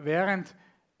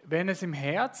wenn es im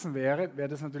Herzen wäre, wäre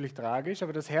das natürlich tragisch,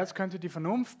 aber das Herz könnte die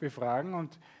Vernunft befragen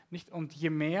und je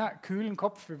mehr kühlen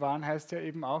Kopf bewahren, heißt ja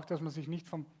eben auch, dass man sich nicht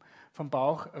vom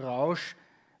Bauchrausch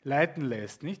leiten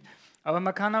lässt. Nicht? Aber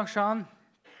man kann auch schauen,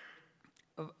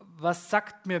 was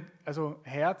sagt mir, also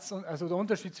der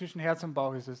Unterschied zwischen Herz und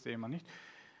Bauch ist das Thema. Nicht?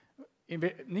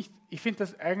 Ich finde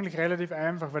das eigentlich relativ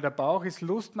einfach, weil der Bauch ist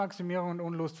Lustmaximierung und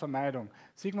Unlustvermeidung.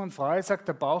 Sigmund Freud sagt,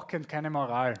 der Bauch kennt keine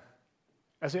Moral.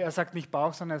 Also er sagt nicht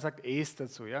Bauch, sondern er sagt Es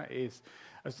dazu. Ja? Es.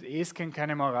 Also Es kennt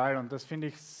keine Moral und das finde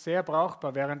ich sehr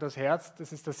brauchbar, während das Herz,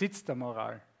 das ist der Sitz der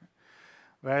Moral.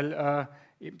 Weil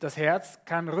das Herz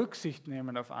kann Rücksicht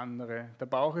nehmen auf andere, der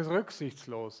Bauch ist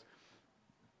rücksichtslos.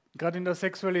 Gerade in der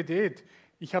Sexualität.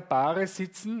 Ich habe Paare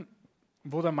sitzen,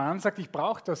 wo der Mann sagt, ich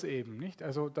brauche das eben. Nicht?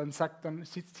 Also dann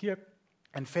sitzt hier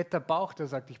ein fetter Bauch, der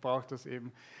sagt, ich brauche das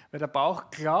eben. Weil der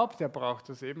Bauch glaubt, er braucht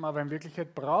das eben, aber in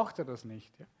Wirklichkeit braucht er das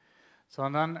nicht. Ja?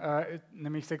 Sondern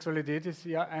nämlich Sexualität ist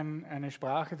ja eine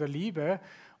Sprache der Liebe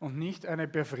und nicht eine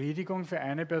Befriedigung für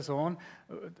eine Person,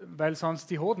 weil sonst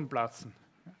die Hoden platzen.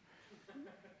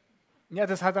 Ja,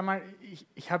 das hat einmal,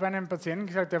 ich habe einem Patienten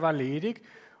gesagt, der war ledig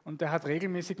und der hat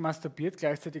regelmäßig masturbiert,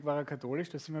 gleichzeitig war er katholisch,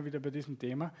 da sind wir wieder bei diesem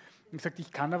Thema. Und gesagt,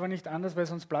 ich kann aber nicht anders, weil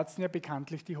sonst platzen ja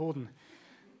bekanntlich die Hoden.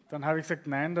 Dann habe ich gesagt,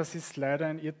 nein, das ist leider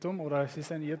ein Irrtum oder es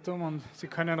ist ein Irrtum und Sie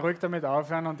können ruhig damit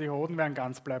aufhören und die Hoden werden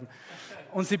ganz bleiben.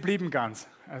 Und sie blieben ganz.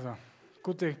 Also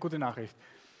gute Nachricht.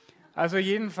 Also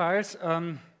jedenfalls,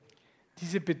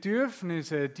 diese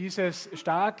Bedürfnisse, dieses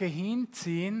starke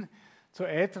Hinziehen, zu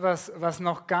etwas, was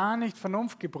noch gar nicht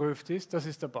vernunftgeprüft ist, das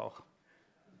ist der Bauch.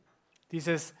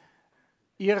 Dieses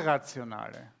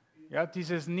Irrationale, ja,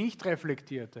 dieses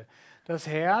Nicht-Reflektierte. Das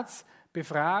Herz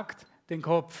befragt den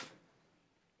Kopf.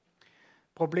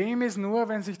 Problem ist nur,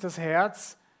 wenn sich das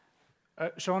Herz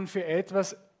schon für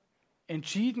etwas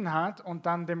entschieden hat und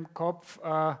dann dem Kopf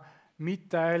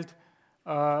mitteilt,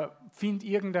 find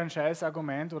irgendein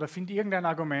Scheißargument oder find irgendein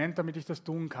Argument, damit ich das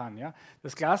tun kann. Ja?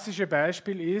 Das klassische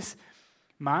Beispiel ist,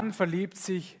 Mann verliebt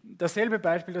sich, dasselbe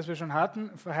Beispiel, das wir schon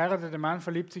hatten, verheiratete Mann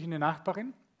verliebt sich in die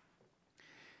Nachbarin,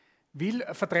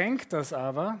 verdrängt das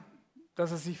aber, dass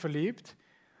er sich verliebt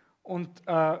und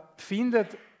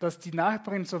findet, dass die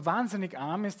Nachbarin so wahnsinnig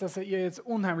arm ist, dass er ihr jetzt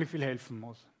unheimlich viel helfen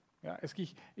muss. Ja,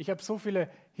 ich habe so viele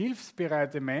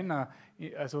hilfsbereite Männer,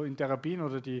 also in Therapien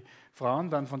oder die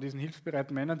Frauen dann von diesen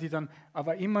hilfsbereiten Männern, die dann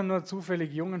aber immer nur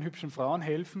zufällig jungen, hübschen Frauen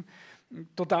helfen,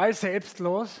 total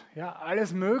selbstlos, ja,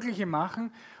 alles Mögliche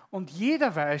machen und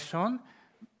jeder weiß schon,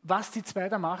 was die zwei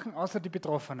da machen, außer die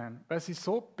Betroffenen, weil sie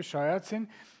so bescheuert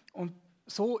sind und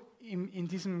so in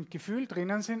diesem Gefühl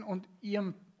drinnen sind und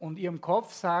ihrem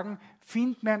Kopf sagen,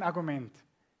 find mir ein Argument.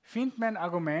 Find mir ein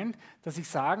Argument, dass ich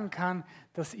sagen kann,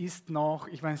 das ist noch,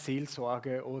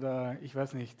 Seelsorge oder,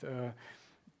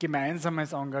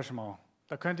 gemeinsames Engagement.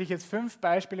 Da könnte ich jetzt 5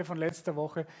 Beispiele von letzter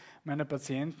Woche meiner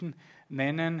Patienten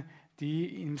nennen,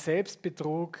 die im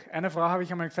Selbstbetrug, einer Frau habe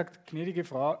ich einmal gesagt, gnädige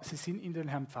Frau, Sie sind in den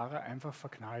Herrn Pfarrer einfach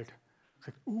verknallt. Ich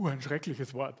habe gesagt, ein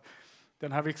schreckliches Wort.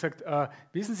 Dann habe ich gesagt,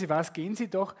 wissen Sie was, gehen Sie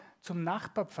doch zum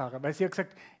Nachbarpfarrer, weil sie hat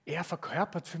gesagt, er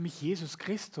verkörpert für mich Jesus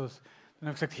Christus. Dann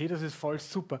habe ich gesagt, hey, das ist voll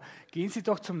super. Gehen Sie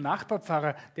doch zum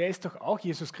Nachbarpfarrer, der ist doch auch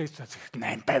Jesus Christus. Hat gesagt,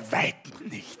 nein, bei weitem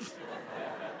nicht.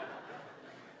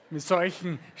 Mit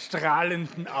solchen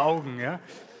strahlenden Augen. Ja.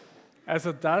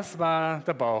 Also das war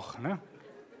der Bauch. Ne?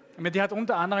 Die hat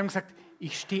unter anderem gesagt,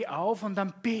 ich stehe auf und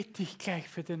dann bete ich gleich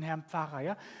für den Herrn Pfarrer.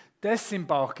 Ja. Das sind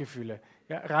Bauchgefühle.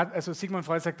 Ja, also Sigmund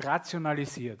Freud sagt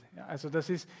rationalisiert. Ja, also das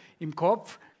ist im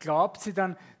Kopf, glaubt sie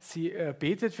dann, sie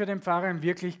betet für den Pfarrer, in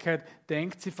Wirklichkeit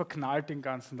denkt sie, verknallt den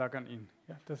ganzen Tag an ihn.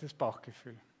 Ja, das ist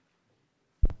Bauchgefühl.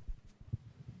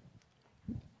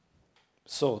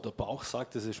 So, der Bauch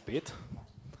sagt, es ist spät.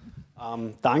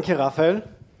 Danke, Raphael,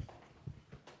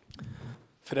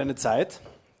 für deine Zeit.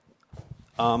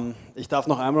 Ich darf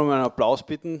noch einmal um einen Applaus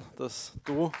bitten, dass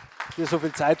du dir so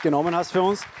viel Zeit genommen hast für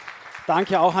uns.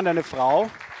 Danke auch an deine Frau,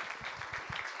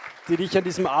 die dich an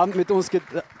diesem Abend mit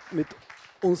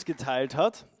uns geteilt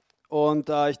hat. Und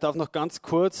ich darf noch ganz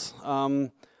kurz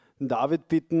den David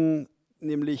bitten,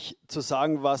 nämlich zu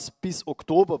sagen, was bis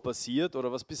Oktober passiert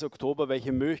oder was bis Oktober,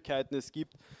 welche Möglichkeiten es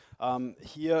gibt,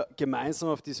 hier gemeinsam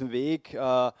auf diesem Weg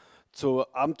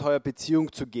zur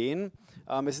Abenteuerbeziehung zu gehen.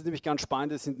 Es ist nämlich ganz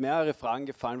spannend, es sind mehrere Fragen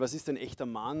gefallen. Was ist ein echter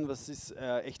Mann? Was ist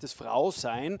echtes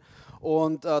Frausein?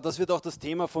 Und das wird auch das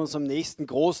Thema von unserem nächsten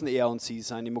großen Er&Sie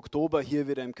sein, im Oktober hier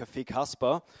wieder im Café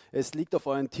Caspar. Es liegt auf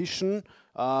euren Tischen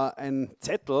ein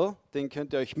Zettel, den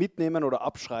könnt ihr euch mitnehmen oder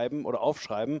abschreiben oder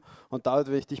aufschreiben. Und David,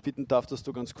 wenn ich dich bitten darf, dass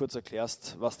du ganz kurz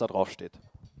erklärst, was da drauf steht.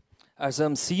 Also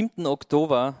am 7.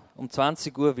 Oktober um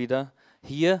 20 Uhr wieder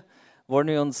hier wollen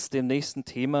wir uns dem nächsten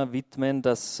Thema widmen.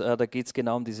 Da geht es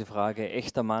genau um diese Frage,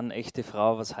 echter Mann, echte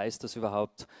Frau, was heißt das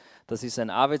überhaupt? Das ist ein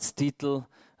Arbeitstitel,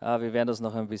 wir werden das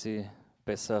noch ein bisschen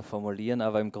besser formulieren,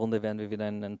 aber im Grunde werden wir wieder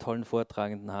einen tollen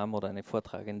Vortragenden haben oder eine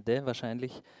Vortragende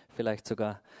wahrscheinlich, vielleicht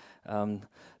sogar,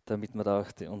 damit wir da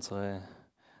auch unsere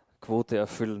Quote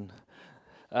erfüllen.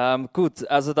 Gut,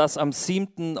 also das am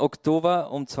 7. Oktober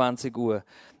um 20 Uhr.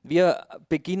 Wir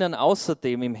beginnen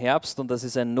außerdem im Herbst, und das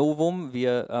ist ein Novum,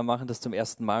 wir machen das zum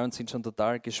ersten Mal und sind schon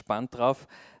total gespannt drauf,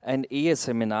 ein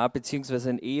Eheseminar bzw.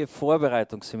 ein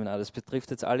Ehevorbereitungsseminar. Das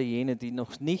betrifft jetzt alle jene, die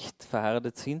noch nicht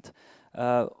verheiratet sind,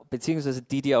 beziehungsweise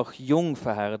die auch jung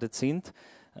verheiratet sind.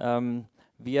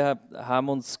 Wir haben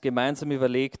uns gemeinsam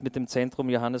überlegt mit dem Zentrum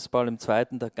Johannes Paul II.,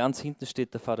 da ganz hinten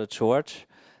steht der Vater George,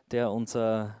 der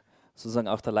sozusagen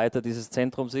auch der Leiter dieses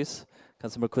Zentrums ist.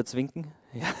 Kannst du mal kurz winken?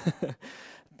 Ja.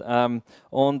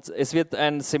 Und es wird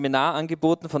ein Seminar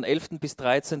angeboten von 11. bis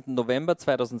 13. November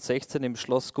 2016 im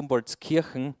Schloss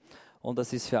Gumboldskirchen. Und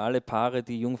das ist für alle Paare,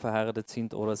 die jung verheiratet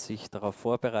sind oder sich darauf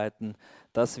vorbereiten.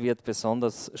 Das wird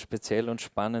besonders speziell und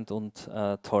spannend und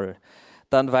toll.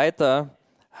 Dann weiter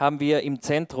haben wir im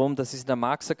Zentrum, das ist in der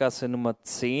Marxergasse Nummer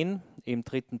 10, im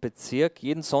 3. Bezirk.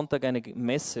 Jeden Sonntag eine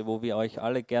Messe, wo wir euch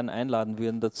alle gern einladen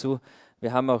würden dazu.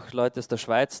 Wir haben auch Leute aus der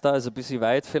Schweiz da, also ein bisschen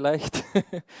weit vielleicht.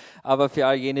 Aber für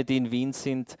all jene, die in Wien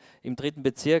sind, im 3.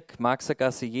 Bezirk,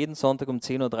 Maxergasse, jeden Sonntag um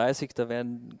 10.30 Uhr,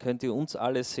 da könnt ihr uns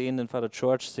alle sehen, den Vater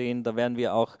George sehen. Da werden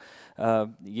wir auch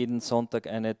jeden Sonntag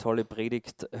eine tolle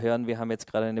Predigt hören. Wir haben jetzt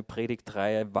gerade eine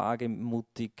Predigtreihe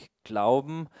Wagemutig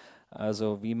Glauben,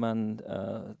 also wie man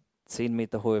 10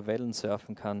 Meter hohe Wellen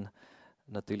surfen kann,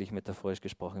 natürlich metaphorisch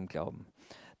gesprochen im Glauben.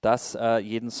 Das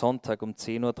jeden Sonntag um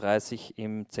 10.30 Uhr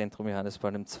im Zentrum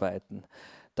Johannespaul II.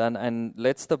 Dann ein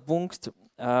letzter Punkt,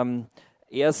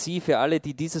 Er&Sie, für alle,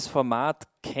 die dieses Format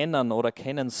kennen oder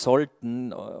kennen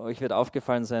sollten, euch wird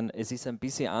aufgefallen sein, es ist ein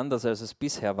bisschen anders, als es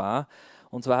bisher war.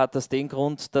 Und zwar hat das den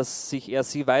Grund, dass sich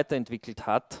Er&Sie weiterentwickelt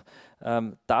hat.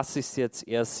 Das ist jetzt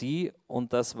Er&Sie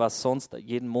und das, was sonst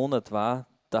jeden Monat war,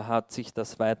 da hat sich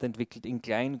das weiterentwickelt in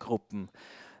Kleingruppen.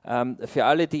 Für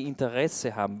alle, die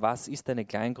Interesse haben, was ist eine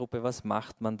Kleingruppe, was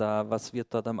macht man da, was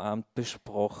wird dort am Abend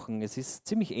besprochen. Es ist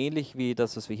ziemlich ähnlich wie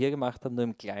das, was wir hier gemacht haben, nur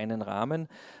im kleinen Rahmen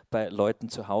bei Leuten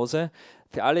zu Hause.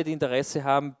 Für alle, die Interesse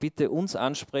haben, bitte uns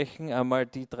ansprechen, einmal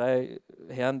die 3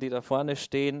 Herren, die da vorne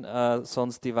stehen,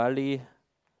 sonst die Walli,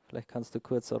 vielleicht kannst du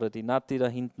kurz, oder die Nati da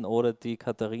hinten oder die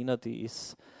Katharina, die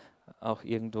ist auch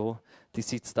irgendwo, die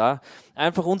sitzt da.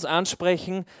 Einfach uns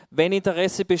ansprechen, wenn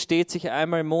Interesse besteht, sich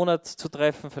einmal im Monat zu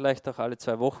treffen, vielleicht auch alle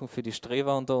 2 Wochen für die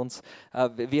Streber unter uns,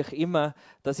 wie auch immer.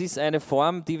 Das ist eine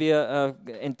Form, die wir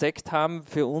entdeckt haben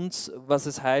für uns, was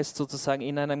es heißt, sozusagen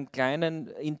in einem kleinen,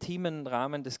 intimen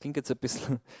Rahmen, das klingt jetzt ein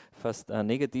bisschen fast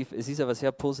negativ, es ist aber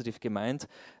sehr positiv gemeint,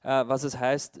 was es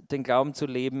heißt, den Glauben zu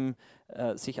leben,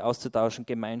 sich auszutauschen,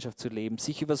 Gemeinschaft zu leben,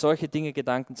 sich über solche Dinge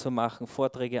Gedanken zu machen,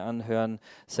 Vorträge anhören,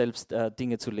 selbst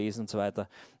Dinge zu lesen und so weiter.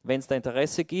 Wenn es da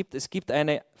Interesse gibt, es gibt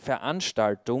eine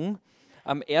Veranstaltung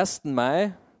am 1.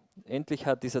 Mai, endlich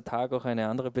hat dieser Tag auch eine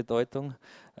andere Bedeutung,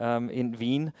 in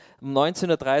Wien, um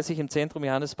 19.30 Uhr im Zentrum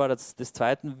Johannespaul des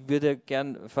Zweiten würde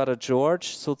gern Vater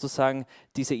George sozusagen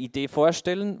diese Idee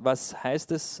vorstellen. Was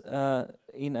heißt es,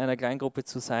 in einer Kleingruppe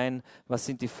zu sein? Was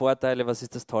sind die Vorteile? Was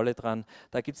ist das Tolle dran?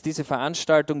 Da gibt es diese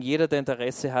Veranstaltung. Jeder, der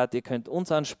Interesse hat, ihr könnt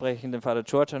uns ansprechen, den Vater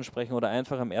George ansprechen oder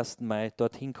einfach am 1. Mai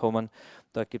dorthin kommen.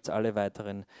 Dort gibt es alle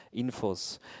weiteren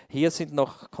Infos. Hier sind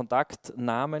noch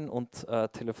Kontaktnamen und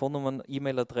Telefonnummern,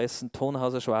 E-Mail-Adressen,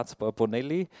 Tonhauser, Schwarzbauer,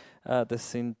 Bonelli.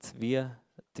 Das sind wir,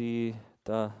 die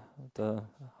da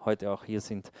heute auch hier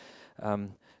sind.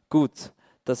 Gut.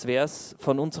 Das wäre es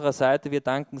von unserer Seite. Wir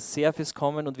danken sehr fürs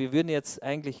Kommen und wir würden jetzt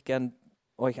eigentlich gern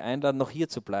euch einladen, noch hier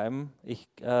zu bleiben.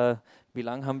 Wie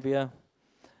lange haben wir?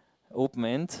 Open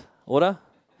End, oder?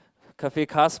 Café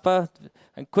Caspar.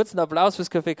 Einen kurzen Applaus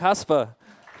fürs Café Caspar.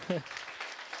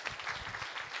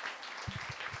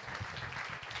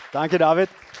 Danke, David.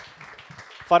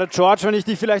 Vater George, wenn ich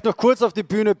dich vielleicht noch kurz auf die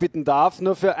Bühne bitten darf,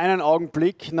 nur für einen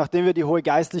Augenblick. Nachdem wir die hohe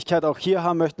Geistlichkeit auch hier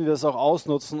haben, möchten wir es auch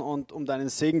ausnutzen und um deinen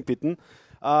Segen bitten.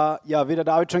 Ja, wie der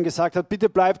David schon gesagt hat, bitte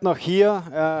bleibt noch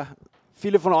hier.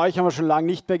 Viele von euch haben wir schon lange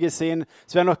nicht mehr gesehen.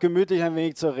 Es wäre noch gemütlich, ein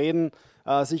wenig zu reden,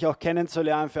 sich auch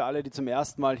kennenzulernen für alle, die zum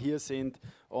ersten Mal hier sind.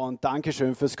 Und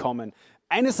Dankeschön fürs Kommen.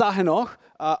 Eine Sache noch,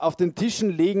 auf den Tischen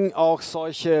liegen auch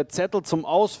solche Zettel zum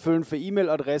Ausfüllen für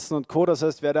E-Mail-Adressen und Co. Das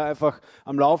heißt, wer da einfach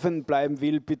am Laufenden bleiben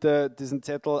will, bitte diesen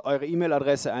Zettel, eure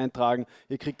E-Mail-Adresse eintragen.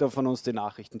 Ihr kriegt dann von uns die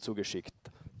Nachrichten zugeschickt.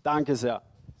 Danke sehr.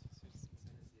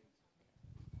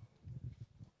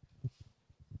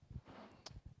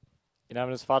 Im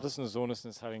Namen des Vaters und des Sohnes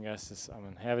und des Heiligen Geistes.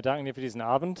 Amen. Herr, wir danken dir für diesen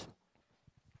Abend,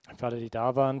 für alle, die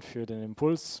da waren, für den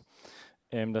Impuls,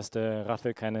 dass der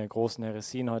Raphael keine großen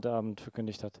Häresien heute Abend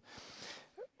verkündigt hat.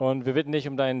 Und wir bitten dich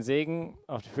um deinen Segen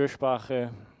auf die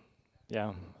Fürsprache,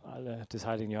 ja, alle des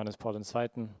heiligen Johannes Paul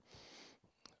II.,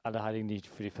 alle Heiligen, die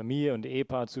für die Familie und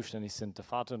Ehepaar zuständig sind, der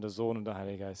Vater und der Sohn und der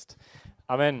Heilige Geist.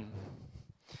 Amen.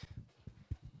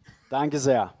 Danke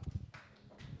sehr.